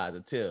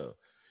positive.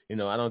 You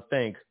know, I don't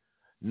think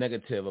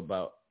negative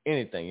about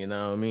anything, you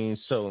know what I mean?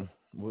 So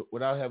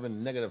without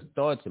having negative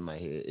thoughts in my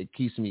head, it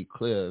keeps me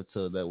clear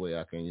so that way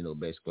I can, you know,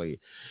 basically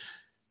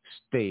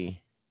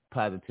stay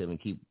positive and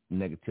keep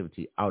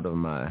negativity out of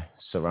my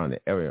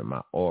surrounding area,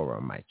 my aura,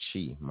 my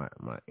chi, my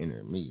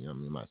inner me, you know what I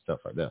mean, my stuff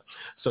like that.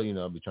 So, you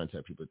know, I'll be trying to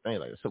tell people things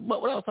like that. So,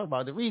 but what I was talking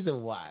about, the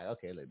reason why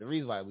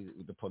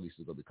the police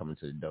is going to be coming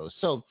to the door.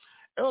 So,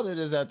 earlier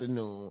this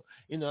afternoon,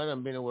 you know, I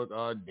done been to work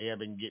all day. I've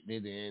been getting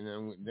it in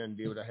and done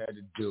did what I had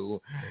to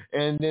do.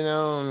 And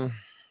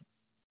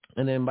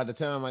then by the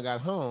time I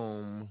got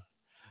home,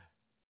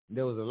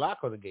 there was a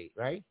lock on the gate,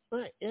 right?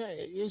 Right. Yeah,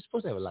 you're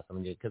supposed to have a lock on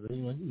the gate because,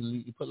 you know,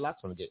 you put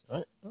locks on the gate,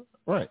 right?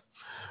 Right.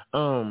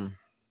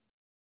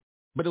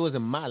 But it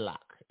wasn't my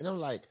lock. And I'm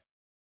like,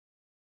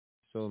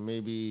 so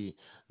maybe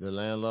the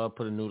landlord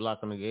put a new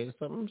lock on the gate or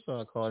something. So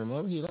I called him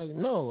up. He's like,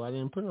 no, I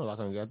didn't put no lock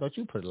on the gate. I thought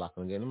you put a lock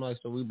on the gate. And I'm like,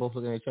 so we both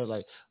looking at each other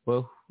like,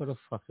 well, where the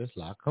fuck this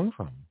lock come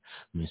from?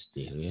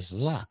 Mysterious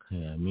lock. You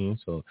know what I mean?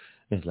 So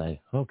it's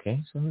like,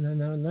 okay, so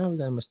now we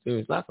got a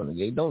mysterious lock on the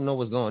gate. Don't know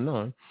what's going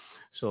on.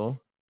 So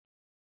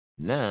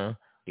now,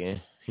 yeah,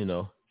 you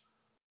know,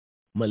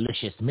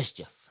 malicious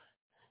mischief.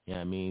 You know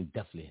what I mean?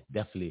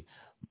 Definitely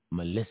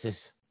malicious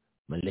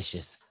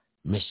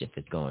mischief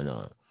is going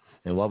on.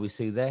 And why we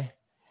say that?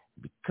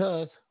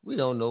 Because we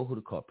don't know who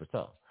the culprits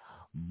are.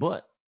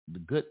 But the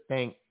good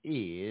thing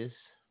is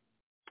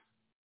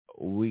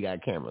we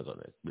got cameras on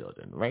this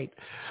building, right?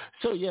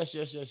 So yes.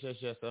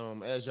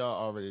 As y'all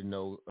already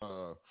know,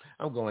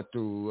 I'm going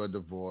through a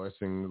divorce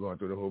and going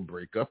through the whole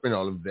breakup and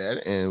all of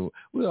that, and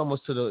we're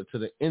almost to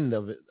the end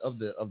of it of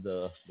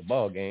the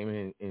ball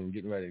game and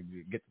getting ready to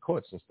get the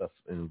courts and stuff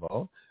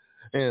involved,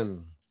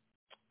 and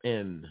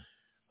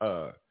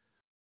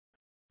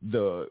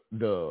the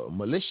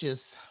malicious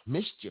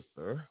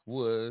mischiever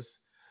was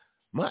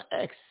my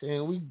ex,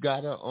 and we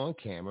got her on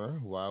camera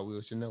while we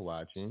were sitting there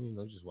watching, you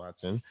know, just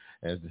watching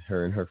as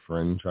her and her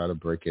friend try to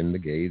break in the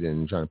gate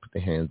and trying to put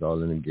their hands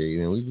all in the gate.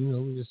 And we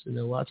just sitting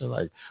there watching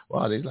like,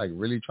 wow, they like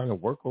really trying to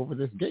work over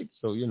this gate.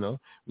 So, you know,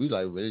 we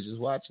like really just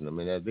watching them.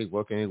 And as they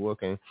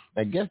working,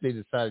 I guess they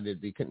decided that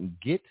they couldn't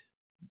get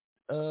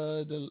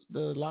the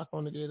lock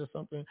on the gate or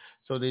something.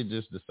 So they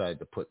just decided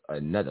to put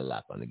another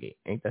lock on the gate.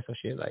 Ain't that some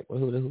shit? Like, well,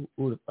 who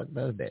the fuck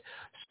does that?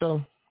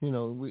 So, you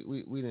know,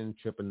 we didn't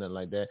trip or nothing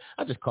like that.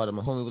 I just called him.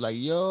 My homie was like,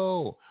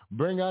 yo,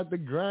 bring out the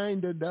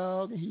grinder,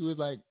 dog. And he was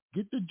like,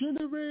 get the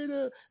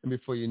generator. And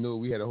before you knew it,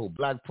 we had a whole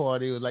block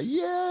party. It was like,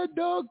 yeah,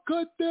 dog,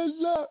 cut that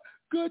lock.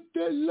 You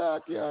know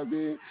what I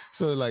mean?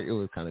 So like it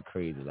was kind of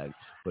crazy, like,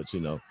 but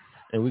you know,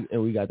 and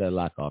we got that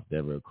lock off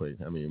there real quick.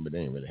 I mean, but they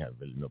didn't really have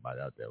nobody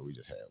out there. We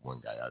just had one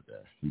guy out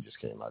there. He just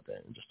came out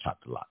there and just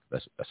chopped the lock.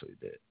 That's what he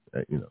did,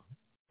 you know.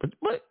 But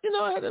you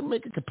know, I had to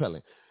make it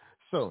compelling.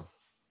 So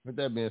with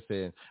that being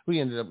said, we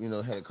ended up, you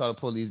know, had to call the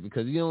police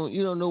because you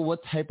don't know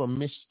what type of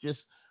malicious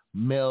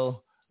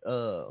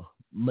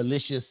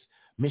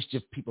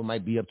mischief people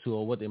might be up to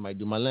or what they might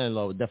do. My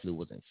landlord definitely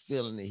wasn't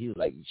feeling it. He was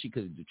like, she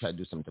could have tried to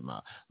do something to my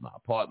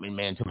apartment,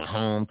 man, to my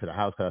home, to the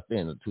house, because I stay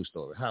in a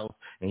 2-story house.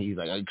 And he's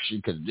like, she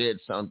could have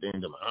did something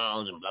to my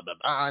house and blah, blah,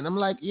 blah. And I'm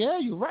like, yeah,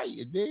 you're right,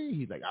 you did.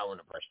 He's like, I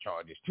want to press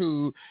charges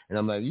too. And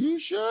I'm like,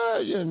 you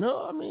sure? You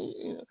know, I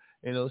mean,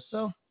 you know,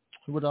 so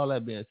with all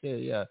that being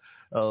said, yeah,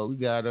 we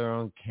got her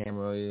on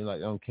camera,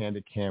 like on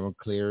candid camera,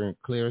 clear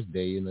as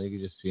day. You know, you can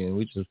just see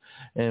it.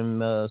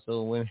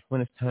 So when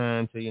it's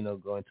time to, you know,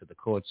 go into the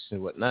courts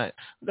and whatnot,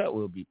 that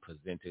will be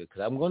presented because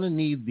I'm going to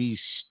need these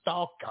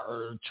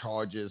stalker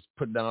charges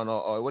put down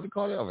or what do you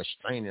call it, a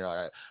restraining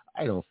order.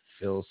 I don't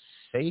feel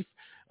safe.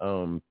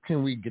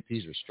 Can we get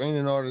these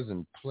restraining orders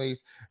in place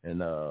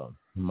and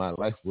my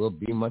life will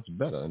be much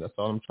better? And that's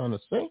all I'm trying to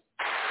say.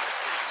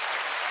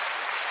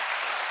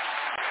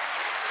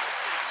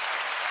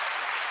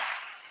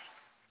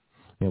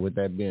 And with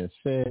that being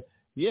said,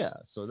 yeah,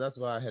 so that's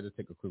why I had to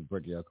take a quick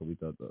break, y'all, because we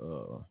thought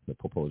the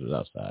proposal was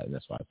outside, and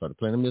that's why I started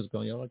playing the music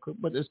on y'all,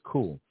 but it's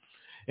cool.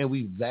 And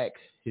we back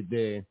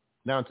there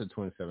down to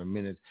 27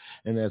 minutes,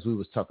 and as we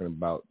was talking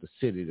about the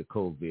city, the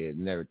COVID,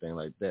 and everything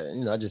like that, and,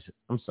 you know,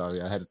 I'm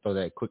sorry, I had to throw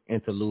that quick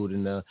interlude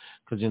in there,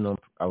 because, you know,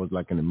 I was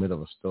like in the middle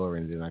of a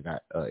story, and then I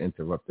got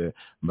interrupted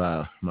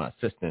by my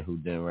assistant who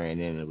then ran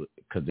in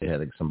because they had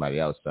like, somebody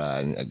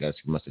outside, and I guess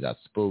he must have got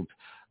spooked.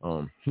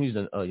 He's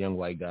a young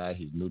white guy.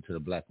 He's new to the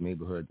black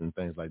neighborhoods and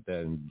things like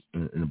that in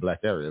the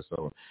black area.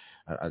 So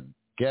I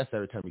guess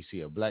every time you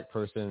see a black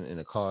person in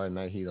a car at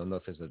night, he don't know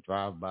if it's a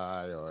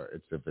drive-by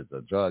or if it's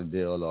a drug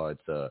deal or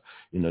it's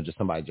you know, just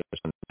somebody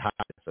just on the high.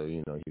 So,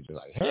 you know, he's just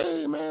like,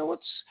 hey, man, what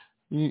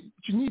you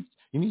need?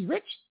 You need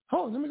Rich?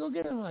 Oh, let me go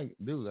get him. I'm like,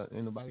 dude,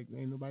 ain't nobody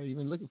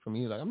even looking for me.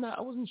 He's like,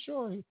 I wasn't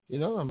sure. You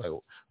know, I'm like,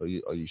 are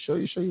you sure?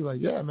 You sure? He's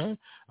like, yeah, man.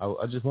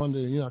 I just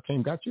wanted to, you know, I came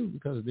and got you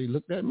because they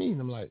looked at me.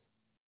 And I'm like,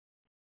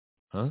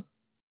 huh?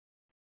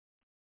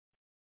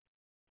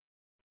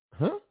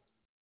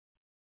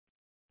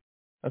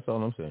 That's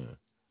all I'm saying.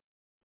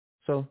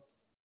 So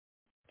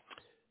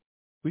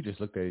we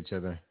just looked at each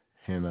other,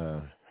 and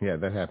yeah,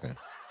 that happened.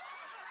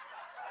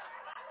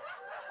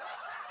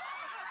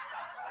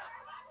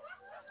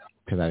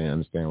 Because I didn't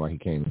understand why he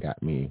came and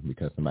got me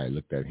because somebody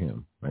looked at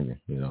him, you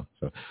know.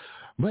 So,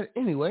 but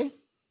anyway,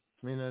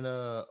 I mean,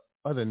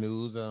 other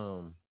news,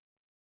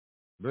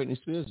 Britney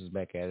Spears is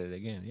back at it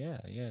again.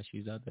 Yeah,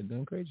 she's out there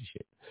doing crazy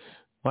shit.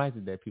 Why is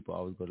it that people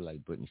always go to like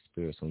Britney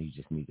Spears when you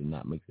just need to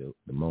not make the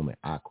moment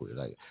awkward?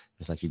 Like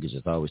it's like you could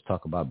just always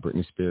talk about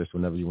Britney Spears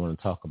whenever you want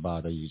to talk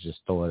about her. You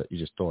just throw it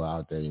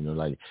out there. You know,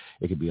 like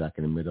it could be like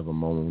in the middle of a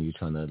moment when you're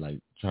trying to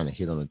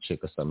hit on a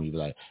chick or something. You be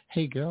like,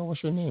 "Hey girl,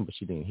 what's your name?" But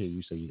she didn't hear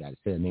you, so you got to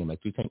say her name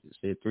like 3 times.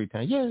 Say it 3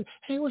 times. Yeah,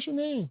 hey, what's your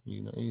name?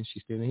 You know, and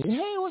she still didn't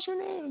hear. Hey, what's your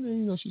name? And then,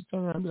 you know, she's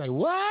turning around and be like,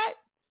 "What?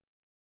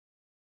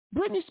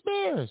 Britney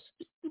Spears,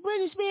 you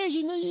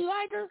know, you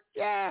like her?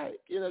 Yeah,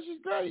 you know, she's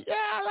great. Yeah,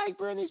 I like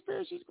Britney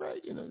Spears. She's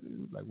great. You know,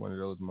 it's like one of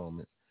those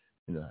moments.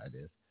 You know how it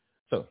is.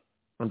 So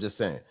I'm just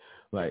saying,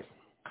 like,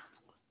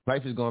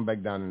 life is going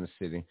back down in the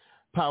city.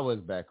 Power is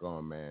back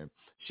on, man.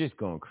 Shit's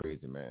going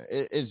crazy, man.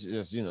 It's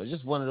just, you know,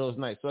 just one of those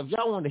nights. So if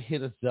y'all want to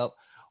hit us up,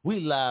 we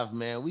live,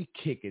 man. We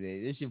kicking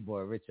it. It's your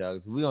boy, Rich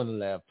August. We on the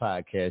Live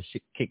Podcast,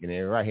 kicking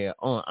it right here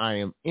on I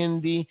Am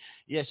Indie.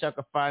 Yes, y'all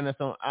can find us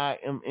on I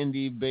Am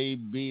Indie,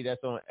 baby.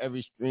 That's on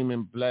every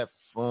streaming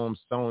platform.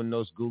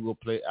 Sonos, Google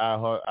Play,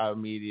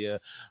 iHeartMedia,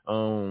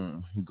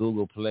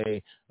 Google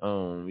Play.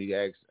 You can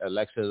ask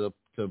Alexa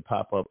to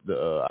pop up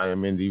the I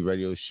Am Indie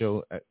radio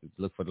show.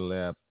 Look for the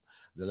Lab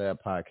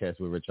Podcast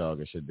with Rich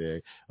August. You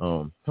dig?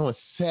 On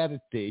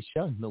Saturdays,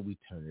 y'all know we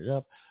turn it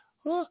up.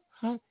 Oh,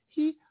 hot,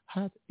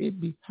 it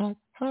be hot.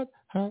 You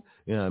know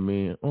what I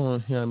mean? You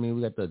know what I mean?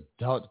 We got the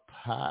Adult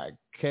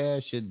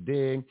Podcast, you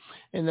dig?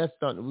 And that's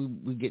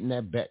starting, we getting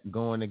that back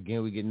going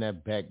again. We getting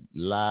that back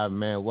live,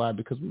 man. Why?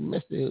 Because we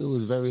missed it. It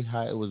was very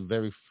hot. It was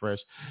very fresh.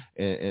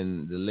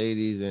 And the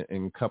ladies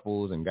and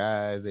couples and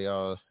guys, they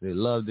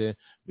loved it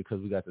because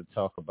we got to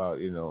talk about,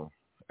 you know,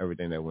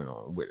 everything that went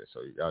on with it.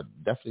 So y'all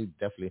definitely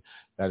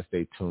got to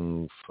stay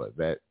tuned for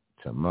that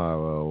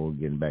tomorrow. We're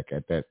getting back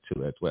at that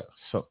too as well.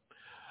 So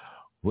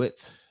with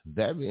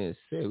that being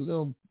said, we're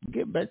going to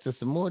get back to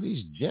some more of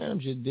these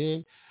jams, you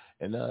dig?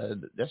 And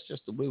that's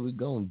just the way we're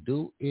going to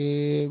do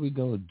it. We're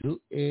going to do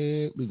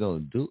it.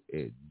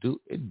 Do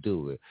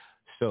it.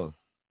 So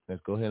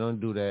let's go ahead and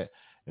do that.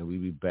 And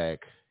we'll be back,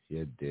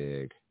 you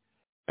dig,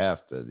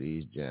 after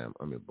these jams.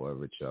 I'm your boy,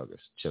 Rich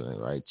August, chilling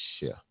right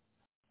here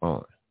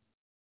on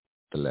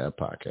the Lab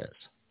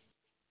Podcast.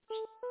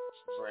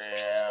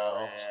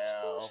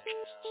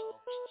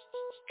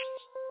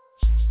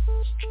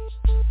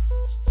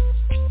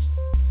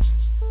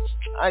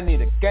 I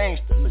need a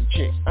gangster little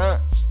chick,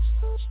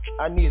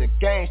 I need a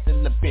gangster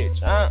little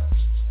bitch,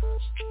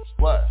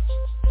 What?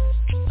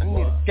 I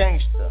need a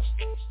gangster.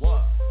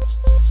 What?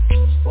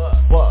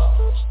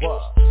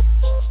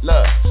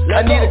 Look,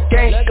 I need a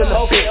gangster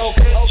little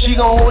bitch. She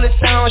gon' hold it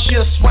down,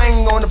 she'll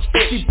swing on the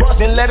bitch.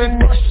 Then let a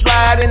nigga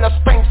slide in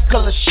a spank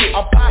color shit.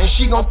 And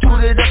she gon'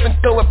 toot it up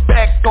and throw it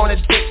back on the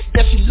dick.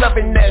 Yeah, she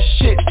loving that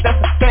shit,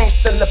 that's a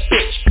gangster little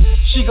bitch.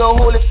 She gon'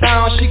 hold it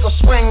down, she gon'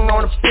 swing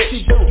on the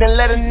bitch. Then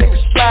let a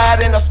nigga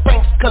slide in a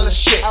spank color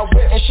shit.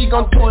 And she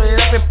gon' toot it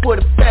up and put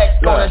it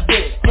back on the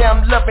dick. Yeah,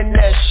 I'm loving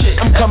that shit.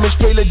 I'm coming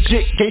straight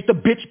legit, gangsta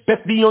bitch,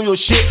 best be on your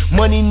shit.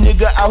 Money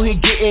nigga out here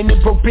getting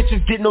it, broke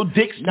bitches get no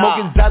dick.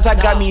 Smoking Zaza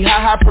got me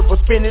high, purple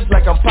spinach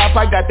like I'm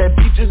Popeye. Got that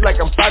beaches like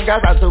I'm Five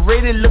Guys. I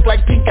rated look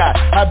like pink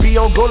eye. I be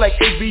on go like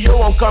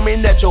HBO, I'm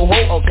coming at your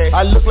hoe. Okay.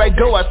 I look like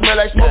dough, I smell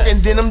like smoke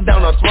and then I'm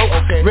down her throat.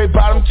 Okay. Red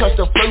bottom touch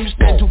the floor, you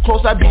stand too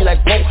close, I be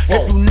like whoa.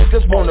 If you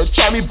niggas wanna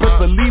try me, but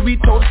believe we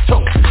toe to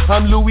toe.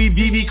 I'm Louis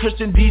VV,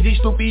 Christian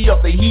DZ, Snoopy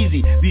up the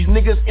Yeezy. These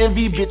niggas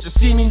envy, bitches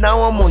see me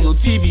now I'm on your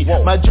TV.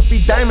 My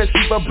drippy diamonds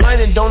keep her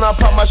blind and don't I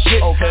pop my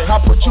shit. Okay. I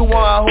put you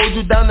on, I hold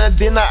you down and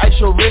then I ice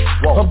your wrist.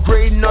 I'm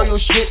grading all your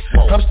shit,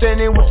 I'm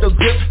standing with the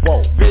grip.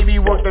 Baby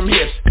work them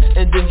hips,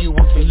 and then you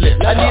work the lips.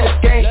 I need a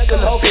gangster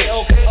little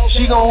bitch.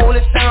 She gon' hold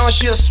it down,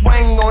 she'll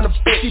swing on the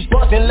bitch.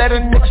 Then let a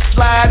nigga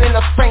slide in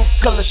a spank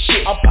color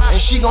shit.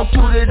 And she gon'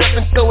 toot it up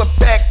and throw it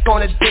back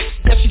on the dick.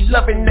 Yeah, she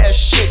loving that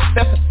shit,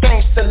 that's a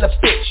gangster little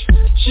bitch.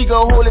 She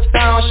gon' hold it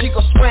down, she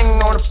gon'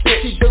 swing on the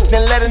bitch.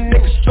 Then let a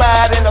nigga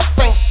slide in a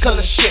spank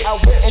color shit.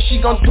 And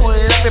she gon' toot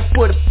it up and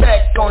put it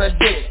back on the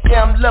dick.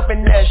 Yeah, I'm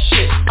loving that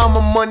shit. I'm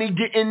a money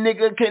getting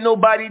nigga, can't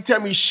nobody tell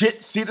me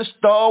shit. See the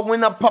star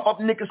when I pop up,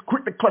 niggas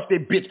quick to clutch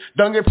that bitch.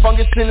 Dung and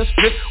fungus in the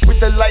strip with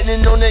the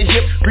lightning on their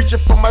hip. Reaching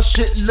for my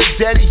shit, look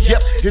daddy,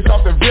 yep, it's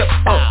off the rip.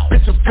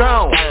 Bitch, I'm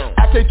gone.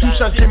 I take 2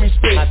 shots, give me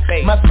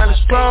space. My smell is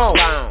strong.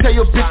 Tell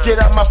your bitch get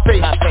out my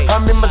face.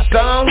 I'm in my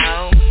zone.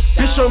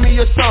 Bitch, show me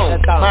your song.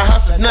 My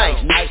house is nice.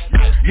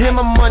 Hear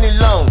my money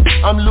loan.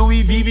 I'm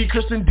Louis VV,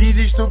 Christian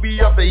DZ,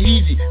 Snoopy up the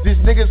Yeezy. These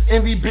niggas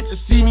envy, bitches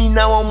see me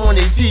now I'm on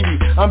their TV.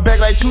 I'm back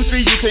like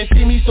 2-3, you can't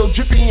see me so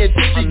drippy and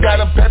tipsy. Got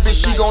a bad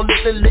bitch, she gon'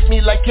 lick me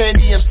like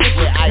candy and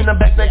sticky. Then I'm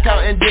back there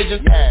counting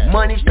digits.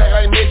 Money stack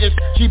like midgets.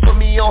 She put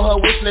me on her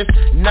wish list.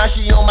 Now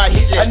she on my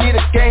hit list. I need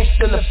a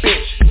gangster little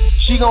bitch.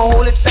 She gon'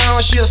 hold it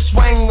down, she'll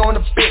swing on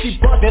the bitch.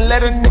 Then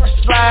let a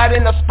nigga slide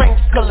in a spank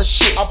color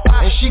shit.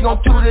 And she gon'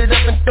 toot it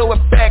up and throw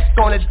it back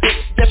on the dick.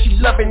 Yeah, she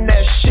loving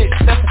that shit,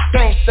 that's a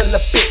gangster little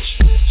bitch.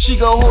 She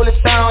gon' hold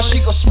it down, she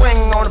gon' swing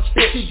on the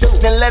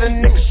bitch. Then let a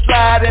nigga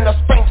slide in a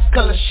spank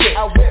color shit.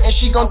 And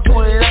she gon'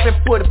 toot it up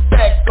and put it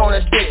back on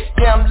the dick.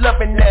 Yeah, I'm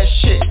loving that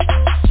shit.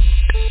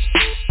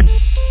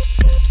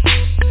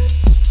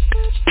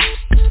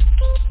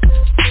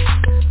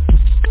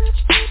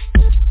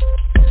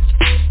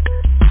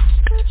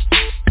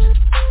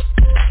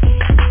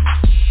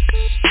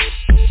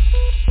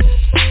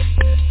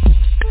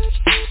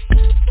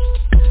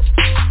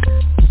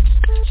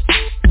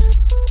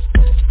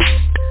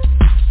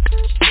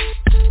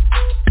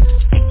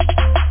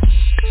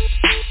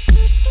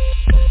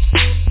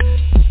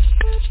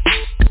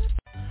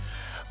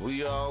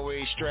 We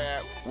always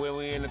strapped when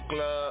we in the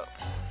club.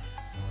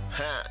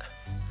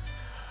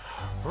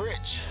 Rich.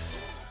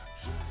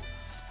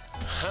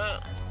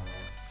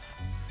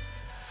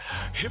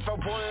 If I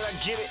want it, I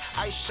get it.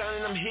 Ice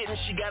shining, I'm hitting.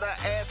 She got her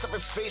ass up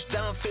and face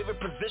down,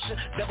 favorite position.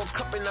 Double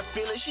cupping, I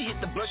feel it. She hit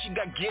the blush, she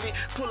got get it.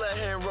 Pull her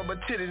hair and rub her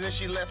titties, and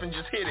she laugh and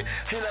just hit it.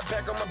 Hit her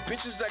back on my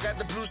bitches, I got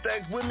the blue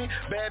stacks with me.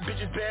 Bad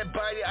bitches, bad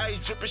body, ice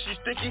dripping, she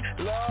sticky.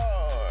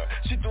 Lord,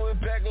 she threw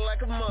it back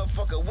like a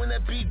motherfucker. When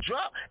that beat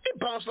drop,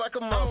 it bounce like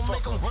a motherfucker.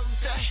 Make 'em work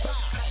that,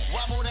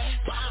 wobble that,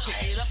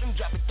 pick it up and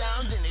drop it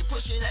down, then they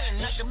push it out,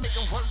 and I can make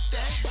 'em work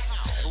that,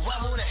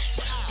 wobble that,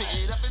 pick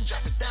it up and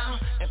drop it down,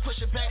 and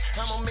push it back.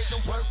 I'ma make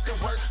 'em work the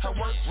work, I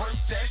work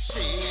that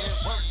shit.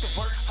 Work the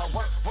work, I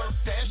work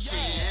that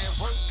shit.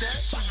 Work that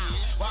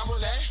shit, wobble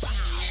that,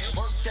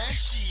 work that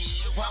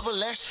shit, wobble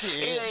that shit.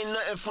 It ain't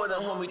nothing for the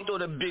homie, throw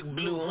the big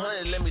blue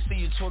 100. Let me see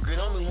you twerk it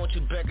on me, won't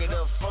you back it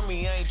up for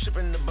me? I ain't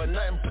tripping about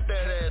nothing, put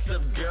that ass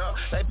up, girl.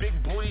 Like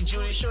big booty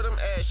Judy, show them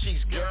ass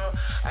cheeks, girl.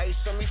 Ice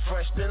on me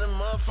fresh than a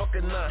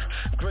motherfucker nut.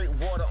 Great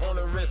water on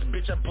the wrist,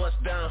 bitch, I bust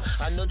down.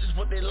 I know just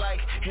what they like,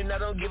 and I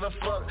don't give a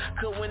fuck.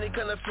 Cause when they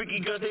kinda freaky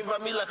girls, they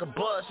ride me like a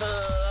bus.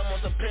 I'm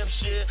on some pimp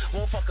shit,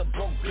 won't fuck a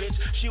broke bitch.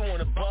 She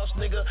want a boss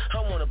nigga, I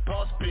want a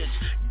boss bitch.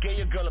 Gave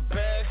your girl a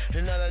bag,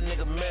 and now that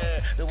nigga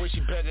mad. The way she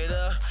back it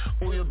up,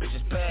 ooh, your bitch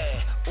is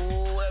bad.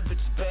 Ooh, that bitch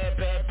is bad,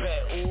 bad,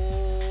 bad.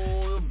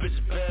 Ooh, your bitch is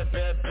bad,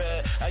 bad,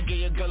 bad. I gave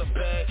your girl a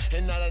bag,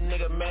 and now that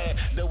nigga mad.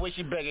 The way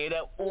she back it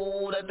up,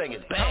 ooh, that thing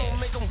is bad. I'ma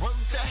make 'em work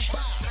that,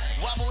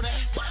 wobble that,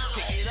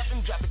 pick it up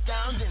and drop it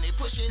down, then they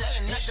push it out,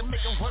 and I can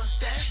make 'em work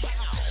that,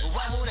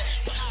 wobble that,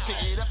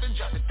 pick it up and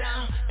drop it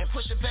down, and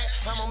push it back.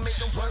 I'ma make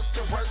 'em work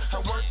the work, I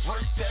work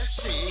that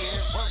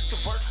shit. Work the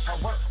work, I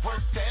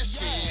work that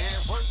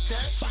shit. Work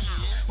that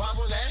shit,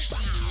 wobble that,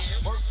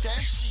 work that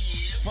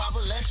shit.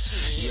 wobble that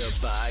shit. Your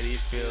body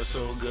feels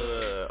so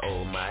good,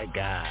 oh my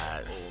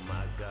God, oh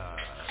my God.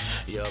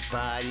 Your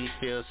body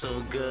feels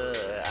so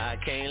good, I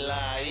can't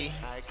lie,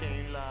 I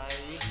can't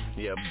lie.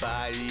 Your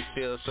body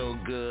feels so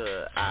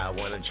good, I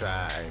wanna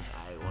try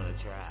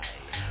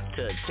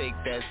to take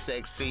that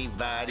sexy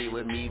body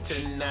with me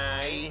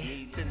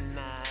tonight.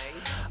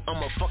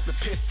 I'ma fuck the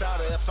piss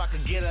out of her if I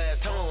could get her at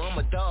home. I'm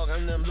a dog,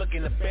 I'm them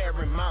looking to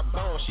bury my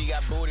bones. She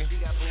got booty,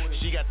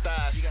 she got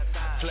thighs,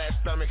 flat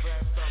stomach,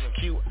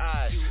 cute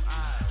eyes.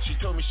 She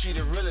told me she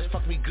the realest,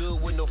 fuck me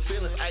good with no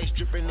feelings. Ice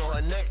dripping on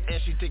her neck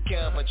and she take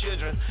care of her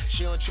children.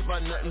 She don't trip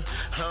on nothing,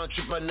 I don't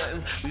trip on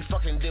nothing. We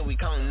fucking then we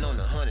counting on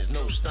the hundreds,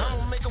 no stun.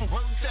 I'ma make them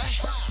work that,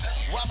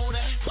 wobble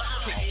that,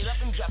 pick it up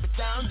and drop it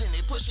down, then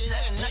they push it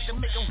out and I can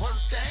make them work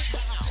that,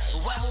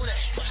 wobble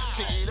that,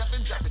 pick it up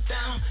and drop it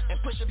down and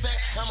push it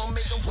back. I'ma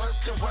make them work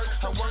to work,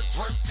 I work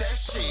that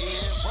shit,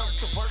 work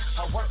to work,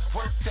 I work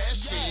that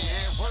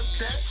shit, work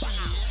that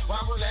shit,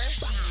 wobble that,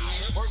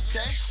 work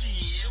that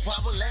shit,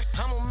 wobble that.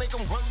 I'ma make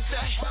them work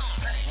that,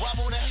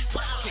 wobble that,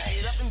 pick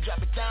it up and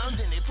drop it down,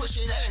 then they push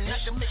it out and I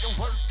can make them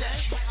work that,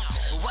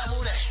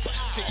 wobble that,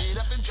 pick it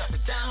up and drop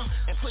it down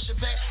and push it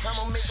back.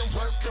 I'ma make them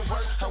work to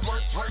work, I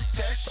work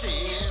that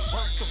shit,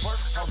 work to work,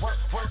 I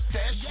work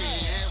that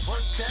shit,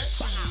 work that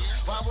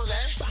shit, wobble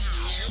that,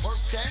 work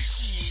that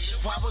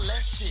shit, wobble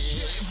that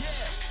shit.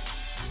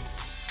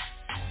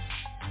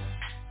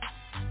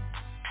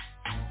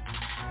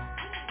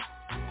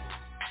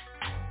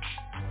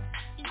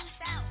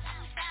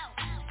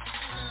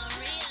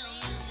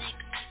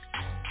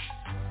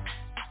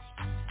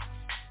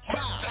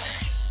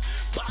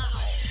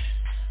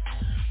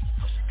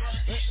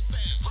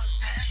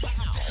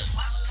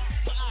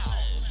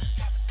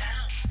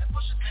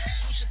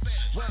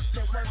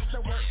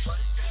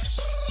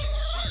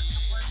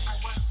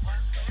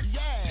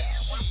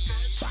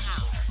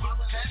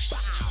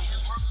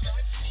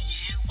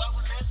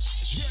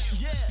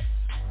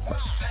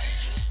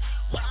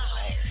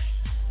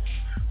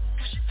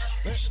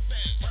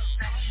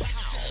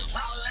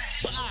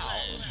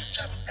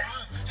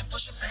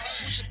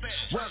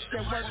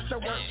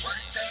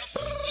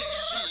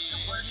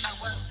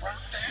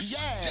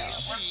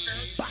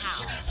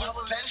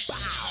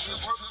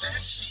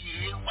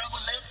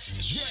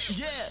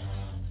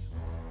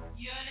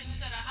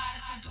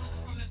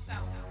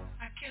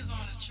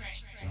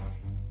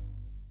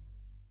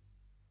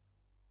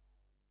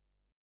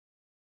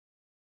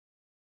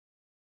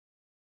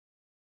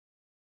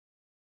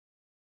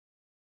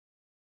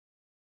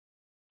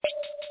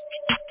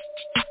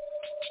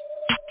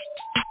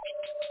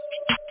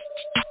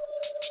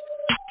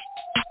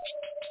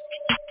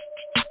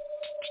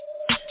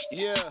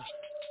 Yeah,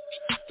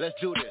 let's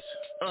do this.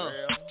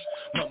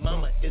 My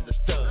mama is a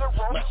stud,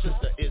 my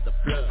sister is a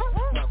blood,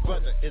 my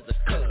brother is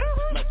a cub,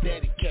 my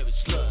daddy carries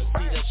slugs.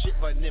 See that shit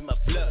run in my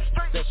blood,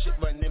 that shit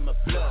run in my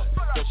blood,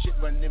 that shit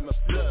run in my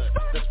blood.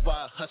 That's why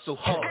I hustle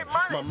hard.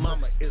 My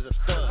mama is a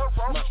stud,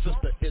 my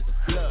sister is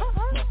a blood,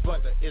 my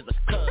brother is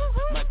a cub,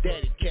 my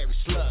daddy carries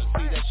slugs.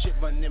 See that shit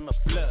run in my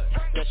blood,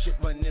 that shit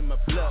run in my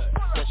blood,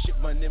 that shit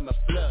run in my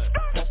blood.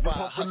 That's why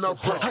I hustle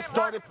hard. I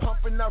started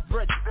pumping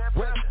already,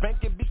 West Bank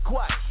and be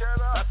quiet.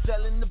 I'm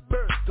selling the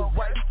birds, the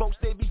white folks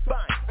they be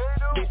buying.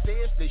 They say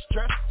it's they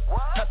stress,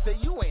 I say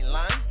you ain't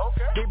lying.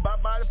 They buy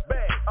by the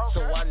bag,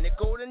 so I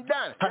nickel and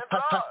dime.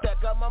 I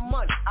stack up my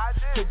money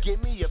to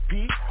give me a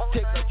piece.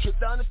 Take a trip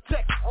down to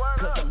Texas,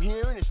 cause I'm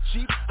hearing it's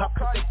cheap. I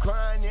put the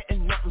grind in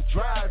and I'm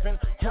driving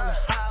on the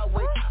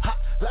highway, hot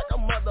like a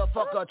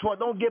motherfucker. Toy,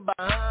 don't get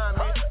behind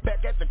me.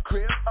 Back at the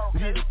crib,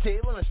 need a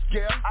table and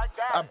scale.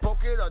 I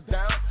broke it all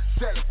down,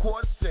 set a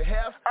quarter to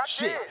half.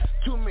 Shit,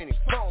 too many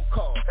phone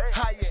calls,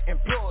 hire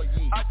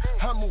employees.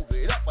 I move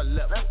it up a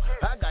level,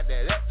 I got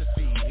that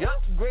ecstasy.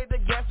 Upgrade the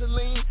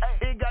gasoline,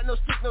 ain't got no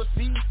stick, no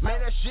seed.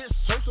 Man, that shit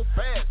so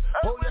fast.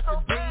 Oh,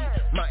 yesterday,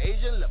 my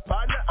Asian little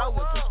partner, I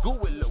went to school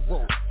with Lil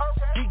Whoa.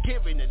 He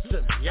giving it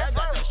to me, I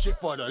got that shit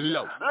for the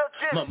low.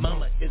 My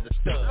mama is a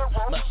stud,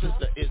 my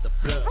sister is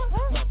a blood,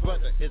 my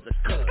brother is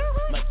a cub,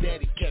 my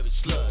daddy carries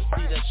slugs.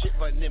 See that shit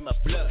run in my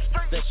blood,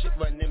 that shit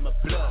run in my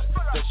blood,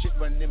 that shit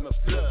run in my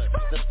blood.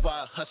 That's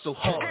why I hustle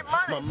hard.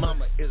 My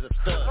mama is a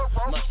stud,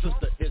 my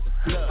sister is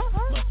a blood,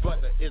 my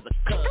brother is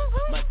a cub,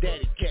 my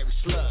daddy carries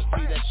slugs.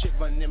 See that shit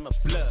run in my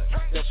blood,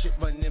 that shit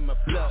run in my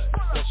blood,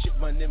 that shit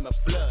run in my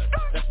blood.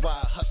 That's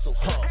why I hustle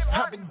hard.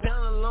 I've been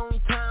down a long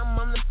time,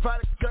 I'm the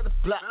product of the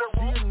block.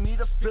 You need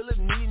a filler,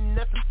 need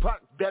every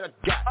product that I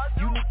got.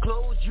 You need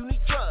clothes, you need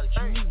drugs,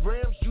 you need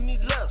rims, you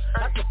need love.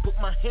 I can put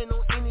my hand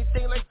on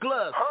anything like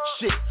gloves.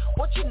 Shit,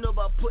 what you know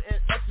about putting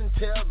X in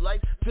tail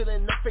lights,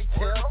 filling up fake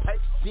tailpipes,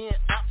 seeing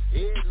out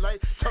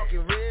headlights, talking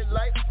red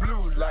light,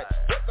 blue light.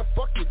 What the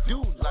fuck you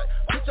do like?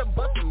 Bitch, I'm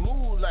busting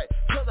moonlight,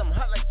 cause I'm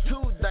hot like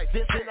 2 nights.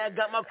 Then I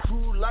got my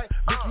crew like,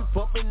 bitch, you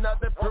bumping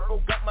out that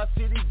purple, got my my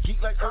city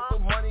geek like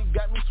Urkel. Money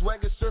got me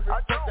swagger surfing.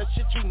 Fuck that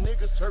shit you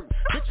niggas hurt.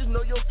 Bitches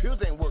know your pills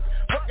ain't working.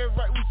 Fucking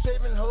right, we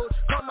saving hoes.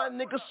 Call my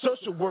niggas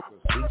social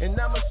workers. And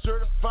I'm a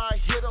certified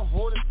hitter.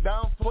 Hold it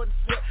down for the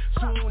set.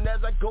 Soon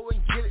as I go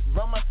and get it,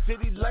 run my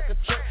city like a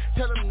track.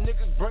 Tell them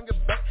niggas bring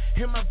it back.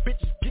 Hear my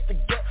bitches get the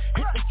gap.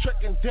 Hit the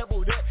truck and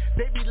double that.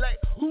 They be like,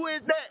 who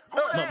is that?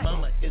 My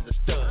mama is a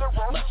stud.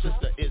 My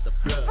sister is a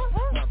blood.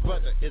 My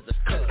brother is a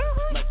cuz.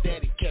 My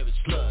daddy carries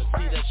slugs.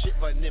 See that shit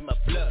run in my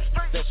blood.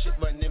 That shit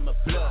run in my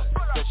blood.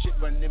 That shit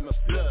run in my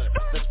blood.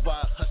 That's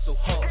why I hustle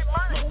hard.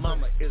 My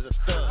mama is a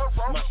stud.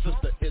 My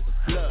sister is a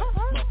blood.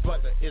 My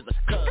brother is a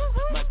cuz.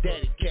 My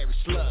daddy carries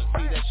slugs.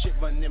 See that shit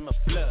run in my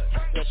blood.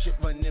 That shit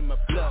run in my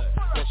blood.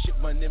 That shit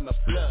run in my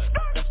blood.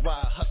 That's why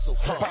I hustle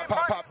hard.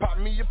 Pop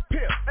me a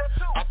pill.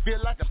 I feel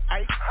like I'm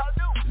Ike.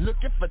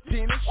 Looking for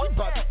Tina. She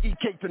bout to eat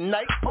cake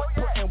tonight.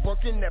 Putting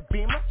work in that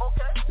Beamer.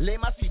 Lay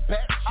my seat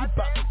back. She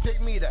bout to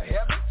take me to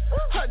heaven.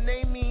 Her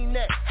name mean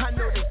that. I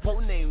know this po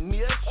named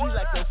Mia. She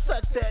like to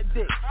suck that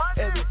dick.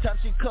 Every time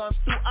she comes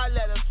through, I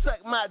let her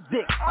suck my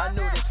dick. I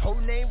know this hoe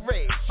named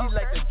Red. She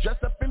like to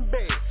dress up in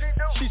bed.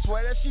 She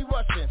swear that she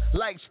Russian,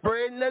 like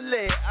spreading the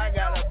leg. I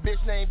got a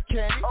bitch named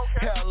Candy.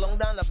 Hair long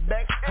down the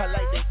back. I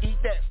like to eat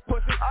that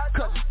pussy,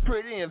 cause it's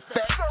pretty and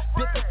fat.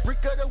 This the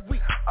freak of the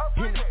week.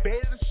 In the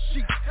bed of the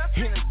sheet.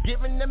 In the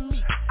giving the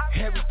meat.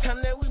 Every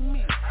time that we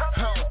meet, I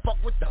don't fuck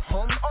with the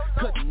homies,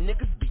 cause the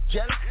niggas be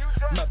jealous.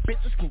 My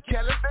bitches can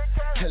kill it,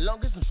 as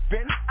long as I'm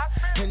spinning.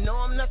 And no,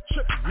 I'm not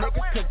tripping,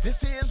 nigga, cause this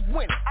is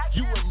winning.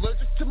 You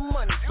allergic to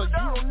money, so you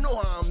don't know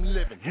how I'm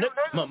living,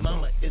 nigga. My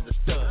mama is a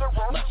stud,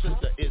 my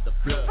sister is a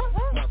blood.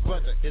 My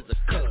brother is a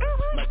cuz,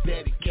 my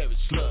daddy carries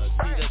slugs.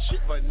 See that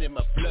shit run in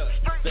my blood,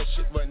 that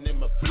shit run in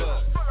my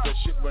blood. That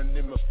shit run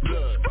in my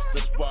blood,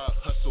 that's why I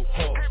hustle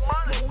hard.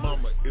 My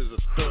mama is a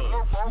stud,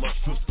 my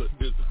sister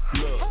is a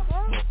blood.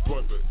 My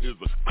brother is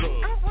a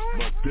cuz,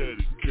 my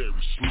daddy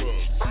carries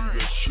slugs. See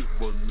that shit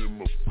run in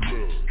my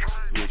blood,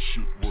 that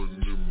shit run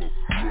in my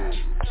blood.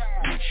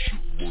 That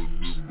shit run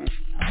in my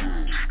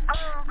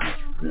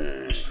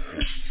blood.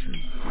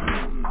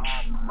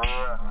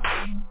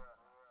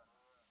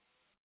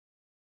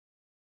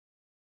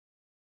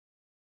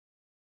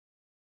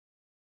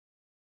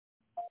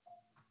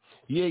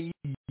 Yeah.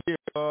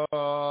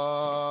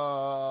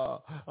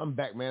 I'm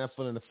back, man. I'm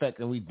feeling the fact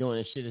that we doing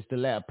this shit. It's the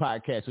Lab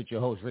Podcast with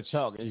your host, Rich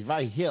Hawk. It's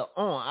right here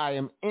on I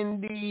Am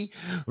Indie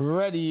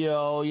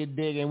Radio. You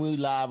dig? And we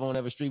live on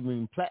every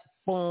streaming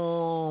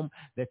platform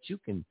that you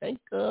can think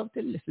of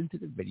to listen to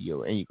the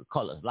video. And you can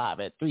call us live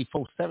at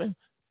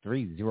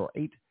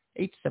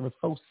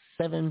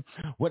 347-308-8747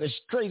 where the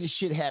straightest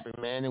shit happen,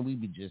 man. And we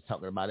be just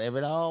talking about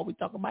it all. We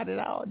talk about it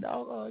all,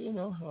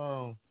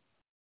 dog.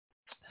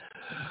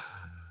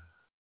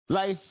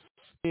 Life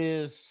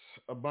is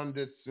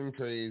abundance and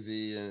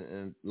crazy,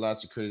 and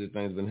lots of crazy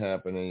things been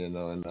happening, and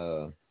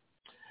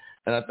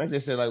I think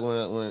they say like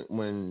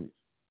when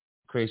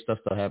crazy stuff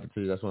happens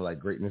to you, that's when like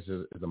greatness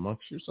is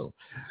amongst you. So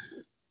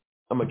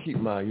I'm gonna keep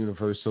my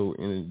universal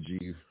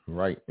energy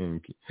right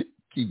and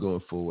keep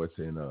going forward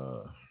and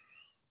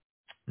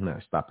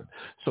not stopping.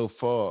 So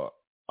for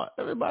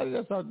everybody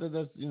that's out there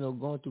that's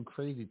going through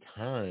crazy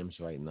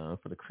times right now,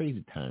 for the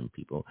crazy time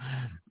people,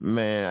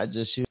 man, I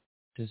just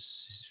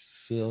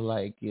feel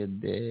like you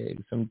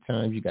dig.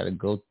 Sometimes you got to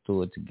go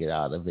through it to get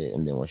out of it,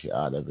 and then once you're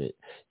out of it,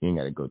 you ain't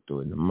got to go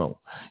through it no more.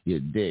 You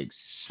dig.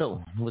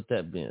 So with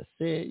that being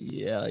said,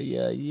 yeah,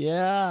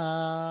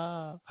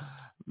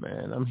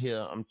 man, I'm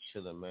here. I'm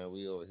chilling, man.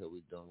 We over here.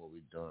 We doing what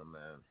we doing,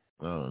 man.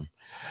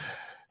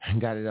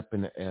 Got it up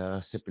in the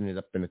air, sipping it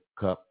up in a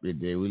cup. You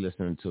dig. We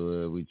listening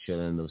to it. We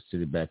chilling. The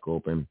city back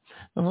open.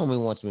 The homie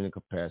wants me to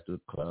come pass through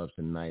the clubs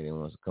tonight and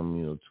wants to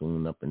come,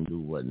 tune up and do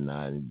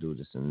whatnot and do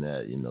this and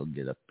that,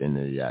 get up in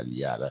there, yada,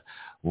 yada,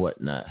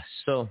 whatnot.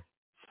 So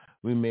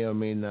we may or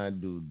may not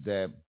do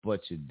that,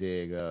 but you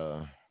dig.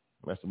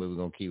 That's the way we're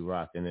going to keep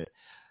rocking it.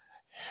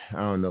 I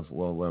don't know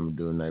what I'm going to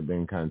do tonight.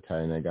 Been kind of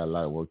tired and I got a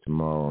lot of work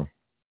tomorrow.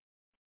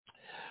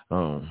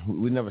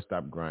 We never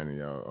stop grinding,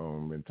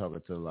 y'all. Been talking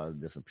to a lot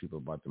of different people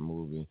about the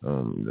movie.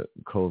 The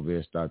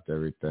COVID stopped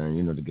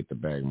everything, to get the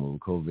bag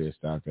moved. COVID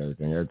stopped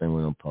everything. Everything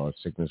went on pause.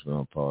 Sickness went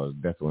on pause.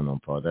 Death went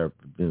on pause. Death,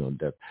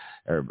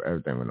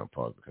 everything went on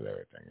pause because of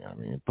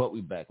everything. But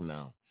we back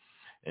now.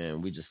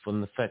 And we just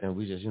feeling the fact and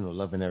we just,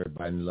 loving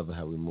everybody and loving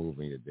how we move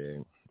in your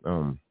day.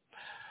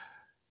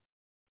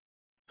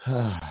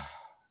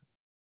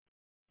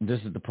 This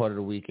is the part of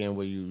the weekend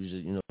where you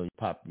usually, you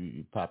pop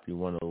you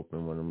one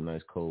open, one of them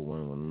nice cold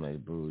one of them nice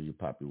brews. You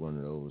pop you one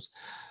of those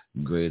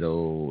great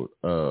old,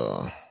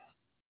 I'm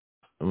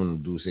gonna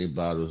do say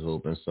bottles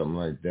open, something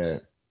like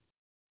that.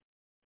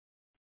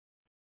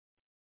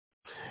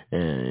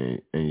 And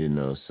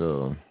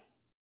so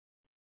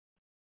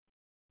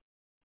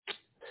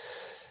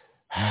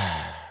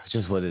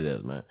just what it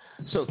is, man.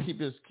 So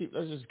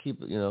let's just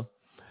keep it,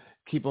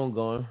 keep on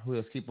going.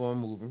 We'll just keep on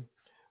moving.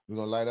 We're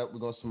gonna light up. We're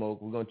gonna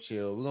smoke. We're gonna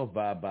chill. We're gonna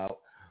vibe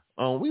out.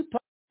 We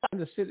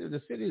the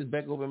city is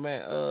back open,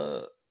 man.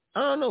 I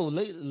don't know.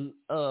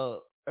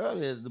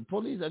 earlier, the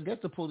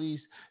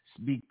police,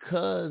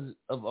 because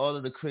of all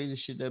of the crazy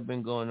shit that's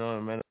been going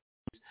on, man,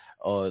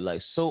 are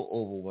like so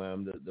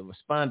overwhelmed. The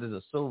responders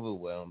are so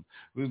overwhelmed.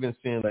 We've been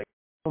seeing like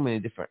so many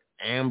different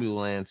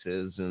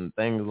ambulances and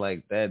things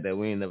like that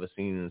we ain't never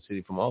seen in the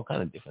city from all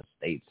kind of different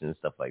states and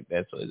stuff like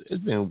that. So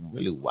it's been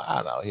really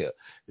wild out here.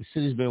 The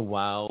city's been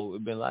wild.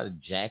 There's been a lot of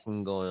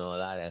jacking going on, a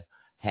lot of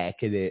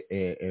hacking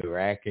and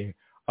racking.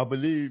 I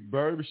believe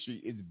Bourbon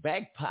Street is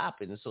back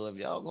popping. So if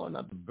y'all going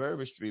up to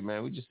Bourbon Street,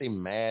 man, we just say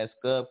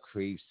mask up,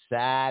 creep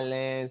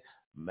silence,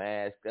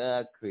 mask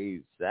up,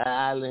 creep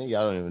silence.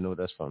 Y'all don't even know what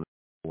that's from.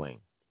 Wayne.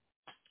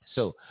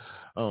 So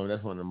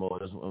that's one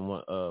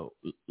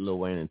Lil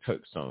Wayne and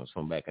Turk songs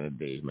from back in the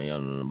days, man. Y'all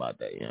don't know about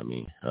that, you know what I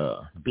mean?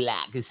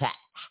 Black is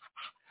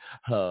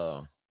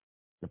hot.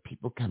 The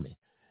people coming.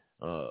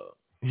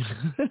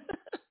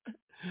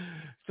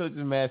 So just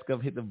mask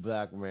up, hit the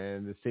block,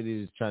 man. The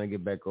city is trying to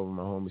get back over.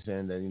 My homie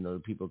saying that, you know, the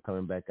people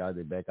coming back out,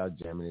 they're back out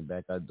jamming, they're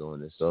back out doing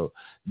this. So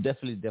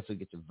definitely get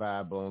your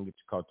vibe on, get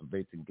your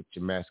cultivation, get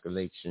your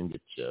masculation,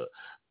 get your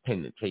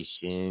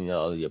penetration,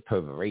 all your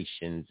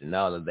perforations and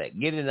all of that.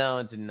 Get it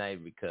on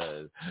tonight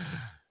because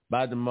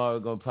by tomorrow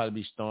it's going to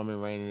probably be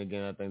storming, raining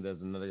again. I think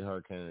there's another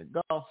hurricane in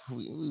the Gulf.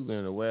 We've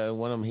been aware.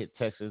 One of them hit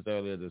Texas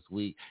earlier this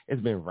week.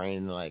 It's been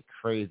raining like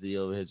crazy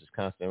over here, just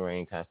constant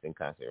rain.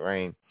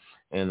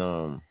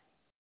 And,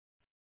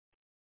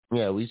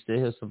 yeah, we still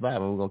here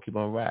surviving. We're going to keep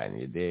on riding,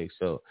 you dig?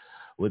 So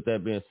with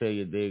that being said,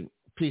 you dig,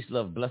 peace,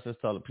 love, blessings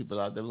to all the people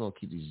out there. We're going to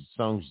keep these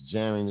songs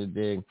jamming, you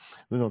dig?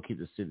 We're going to keep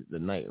the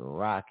night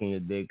rocking, you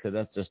dig? Because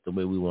that's just the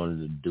way we wanted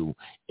to do.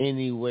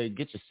 Anyway,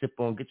 get your sip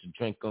on, get your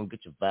drink on,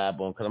 get your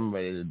vibe on, because I'm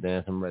ready to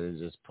dance. I'm ready to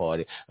just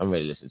party. I'm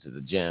ready to listen to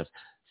the jams.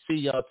 See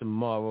y'all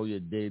tomorrow, you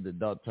dig, the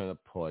Dark Turn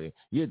Up Party.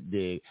 You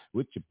dig,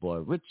 with your boy,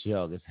 Rich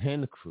August,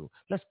 and the crew.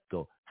 Let's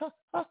go. Ha,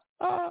 ha,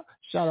 ha.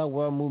 Shout out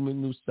World Movement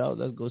New South.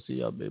 Let's go see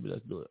y'all, baby.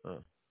 Let's do it.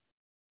 Come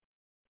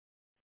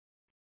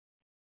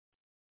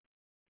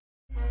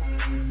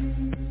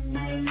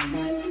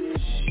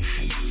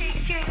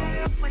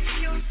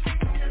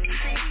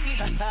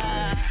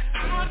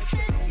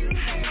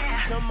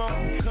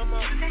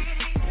on.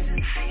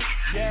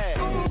 Yeah.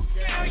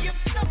 Girl, you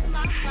blow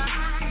my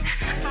mind.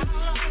 I'll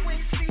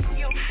always be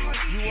your friend.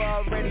 You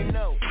already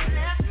know.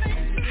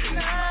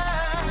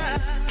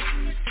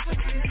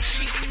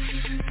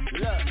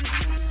 Look,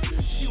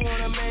 she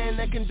want a man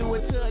that can do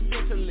it to her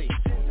digitally,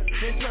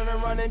 then turn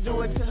around and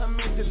do it to her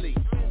mentally.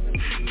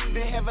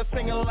 Then have her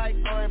singing like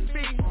R&B,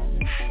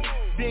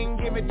 then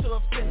give it to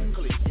her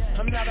physically.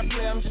 I'm not a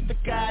player, I'm just a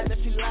guy that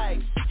she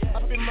likes.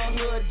 Up in my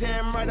hood,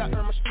 damn right I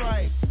earn my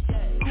stripes.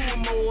 Cool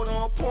mode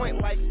on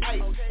point like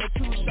ice. And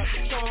 2 shots of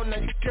Patron, now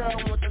your girl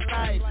want the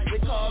life. They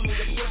call me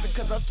the pussy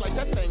cause I slice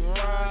that thing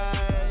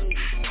right.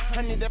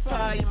 I need that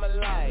pie in my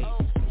life.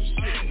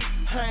 Shit,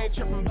 I ain't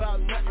tripping about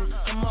nothing.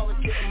 I'm always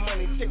getting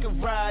money, take a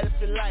ride if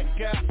you like,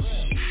 girl.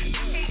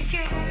 Hey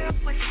girl,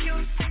 what you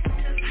think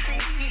to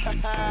me?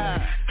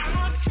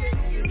 I'll take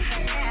you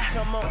there.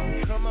 Come on.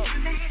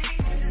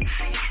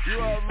 You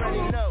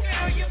already know.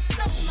 Girl, you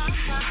blow my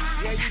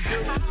mind. Yeah, you do.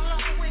 I'll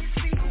always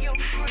be your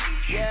friend.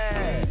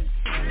 Yeah.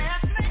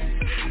 Let's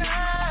make some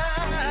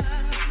love.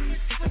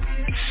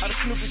 I'm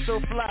Snoopy so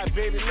fly,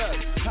 baby, look.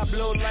 I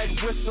blow like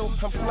whistle,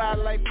 I'm fly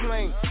like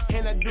plane.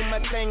 And I do my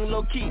thing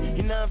low-key,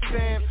 you know what I'm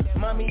saying?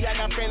 Mommy, I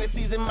got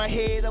fantasies in my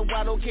head, a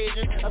wild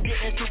occasion. I'm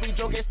getting stupid,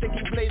 joking,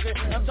 sticky blazing.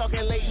 I'm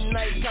talking late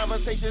night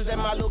conversations at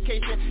my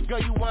location.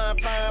 Girl, you wine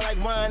fine like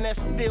wine that's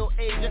still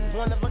aging.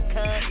 One of a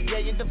kind, yeah,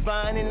 you're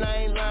divine and I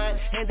ain't lying.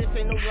 And this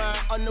ain't no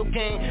line or no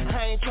game,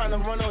 I ain't trying to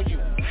run on you.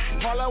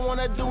 All I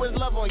wanna do is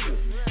love on you.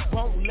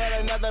 Won't let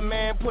another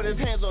man put his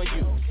hands on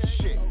you.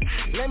 Shit,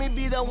 let me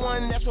be the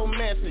one that's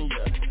romancing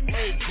you.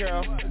 Hey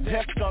girl,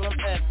 that's all I'm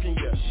asking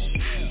you.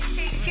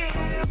 Hey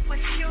girl, what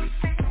you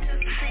think to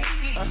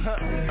me? I'll take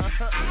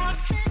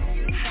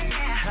you there.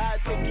 I'll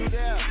take you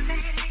there.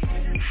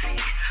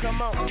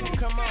 Come on. Girl, you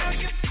blow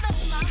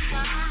my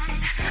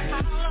mind.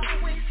 I'll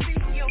always be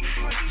your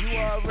friend. You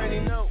already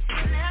know.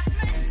 Let's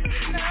make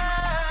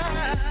some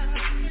love.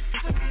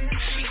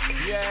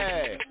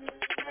 Yeah,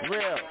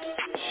 real.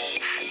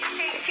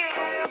 Hey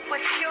girl,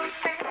 what you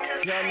think to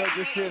me? Y'all know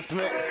this is,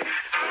 man.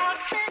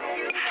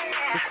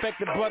 Respect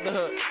the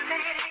brotherhood.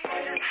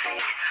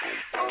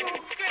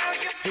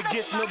 It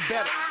gets no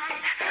better.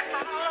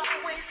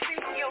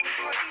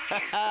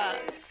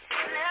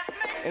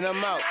 And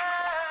I'm out.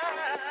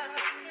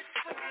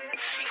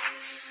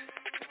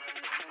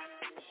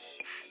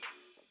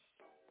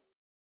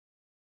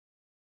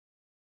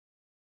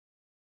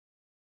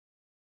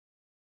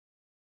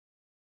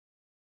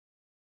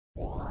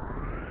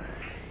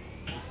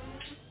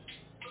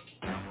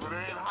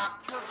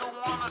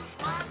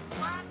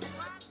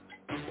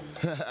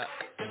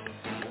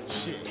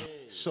 Shit,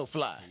 so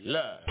fly,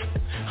 love.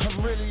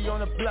 I'm really on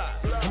the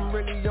block, I'm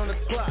really on the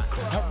clock.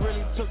 I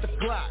really took the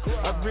clock,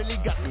 I really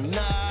got the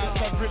knives.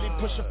 I really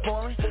push a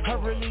foreign, I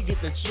really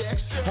get the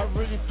checks. I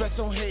really flex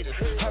on haters,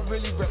 I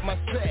really rep my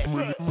set.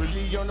 I'm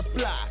really on the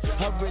block,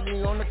 I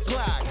really on the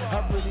clock.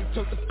 I really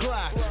took the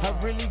clock, I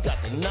really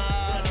got the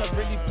knives. I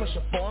really push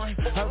a foreign,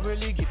 I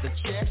really get the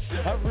checks.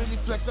 I really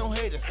flex on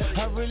haters,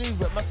 I really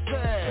rep my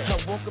set.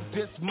 I woke up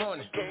this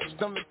morning,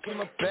 stomach in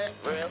my back.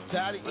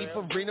 Tired of eating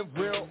Farina,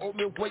 real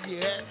oatmeal, where you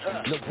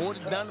at? The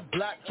water down the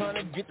block, trying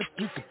to get the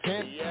piece of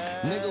 10.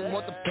 Nigga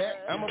want the pack,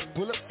 I'ma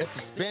pull up at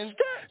the spin.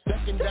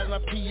 Ducking down my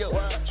P.O.,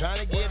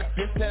 trying to get a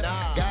fist test.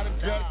 Gotta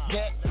grab a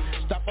cat,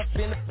 stop up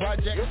in the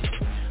project.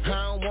 I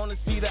don't wanna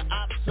see the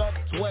ops up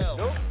 12.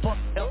 Fuck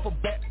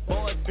alphabet,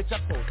 boy, bitch, I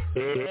post.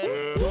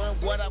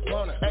 Doing what I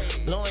wanna,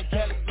 blowing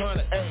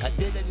California. I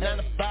did a 9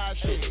 to 5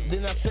 shit,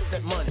 then I took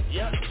that money.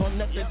 From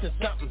nothing to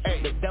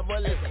something, the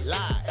devil is a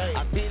lie.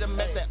 I beat them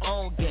at their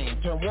own game,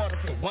 turn water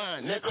to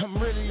wine. I'm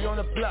really on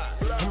the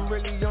block, I'm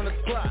really on the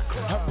clock.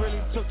 I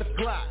really took the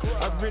clock,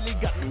 I really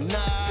got the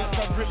knives.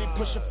 I really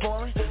push a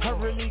foreign, I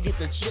really get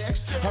the checks.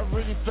 I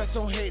really flex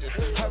on haters,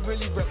 I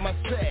really rep my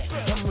set.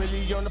 I'm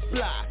really on the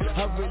block,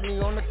 I really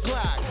on the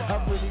clock.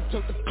 I really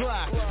took the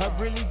clock, I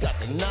really got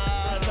the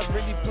knives. I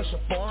really push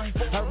a foreign,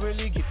 I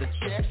really get the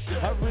checks.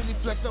 I really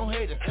flex on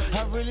haters,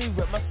 I really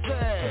rep my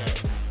set.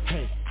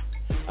 Hey,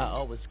 I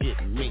always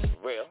get me.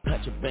 Real.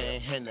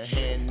 Contraband, hand to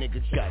hand,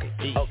 niggas gotta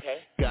eat.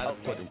 Gotta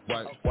put in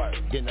work,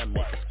 then I make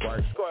a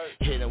squirt.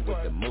 Hit him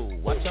with the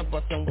move, watch I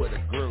bust him with a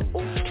groove.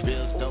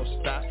 Bills don't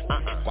stop,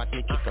 watch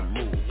me keep a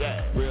move.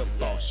 Real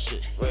boss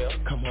shit,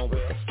 come home with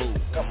the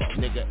food.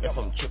 Nigga, if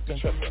I'm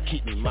trippin',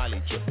 keep me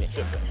Molly drippin'.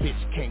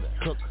 Bitch can't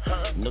cook,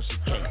 no she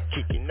can't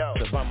kick it.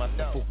 Survive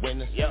myself for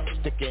winners,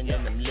 stickin'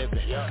 in them living.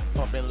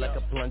 Pumping like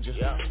a plunger,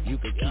 you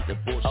can keep the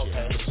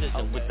bullshit.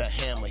 Precision with the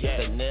hammer,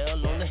 hit the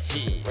nail on the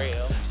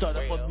head. Start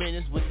up a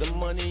business with the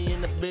money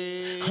in the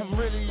bed. I'm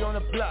really on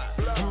the block,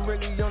 I'm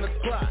really on the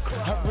clock.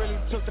 I really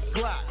took the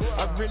clock,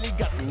 I really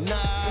got the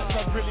knives.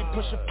 I really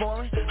push a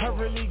foreign, I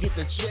really get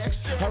the checks.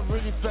 I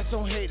really flex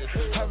on haters,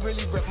 I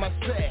really rep my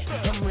set.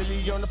 I'm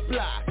really on the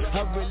block,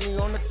 I really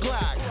on the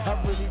clock.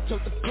 I really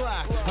took the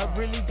clock, I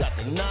really got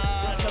the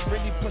knives. I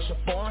really push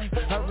a foreign,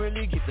 I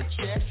really get the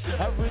checks.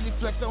 I really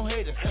flex on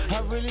haters, I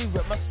really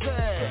rep my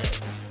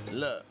set.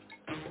 Look,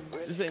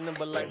 this ain't nothing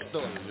but life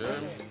stories, you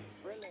heard me?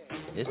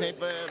 This ain't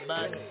for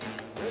everybody.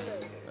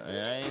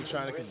 I ain't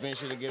trying to convince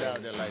you to get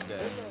out there like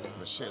that.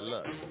 But shit,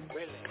 look.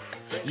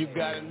 You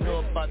gotta know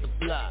about the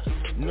block,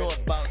 know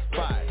about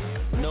spots,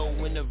 know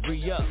when to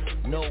re-up,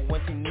 know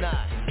when to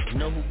not,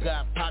 know who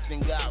got popped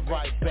and got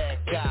right back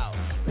out,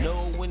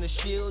 know when the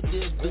shield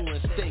is doing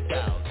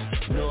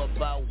stakeouts, know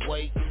about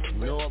weight,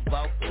 know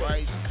about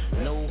price,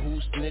 know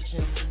who's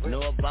snitching,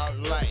 know about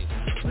life,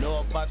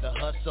 know about the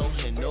hustle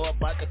and know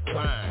about the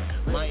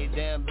crime. My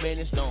damn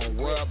business, don't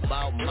worry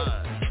about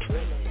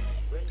mine.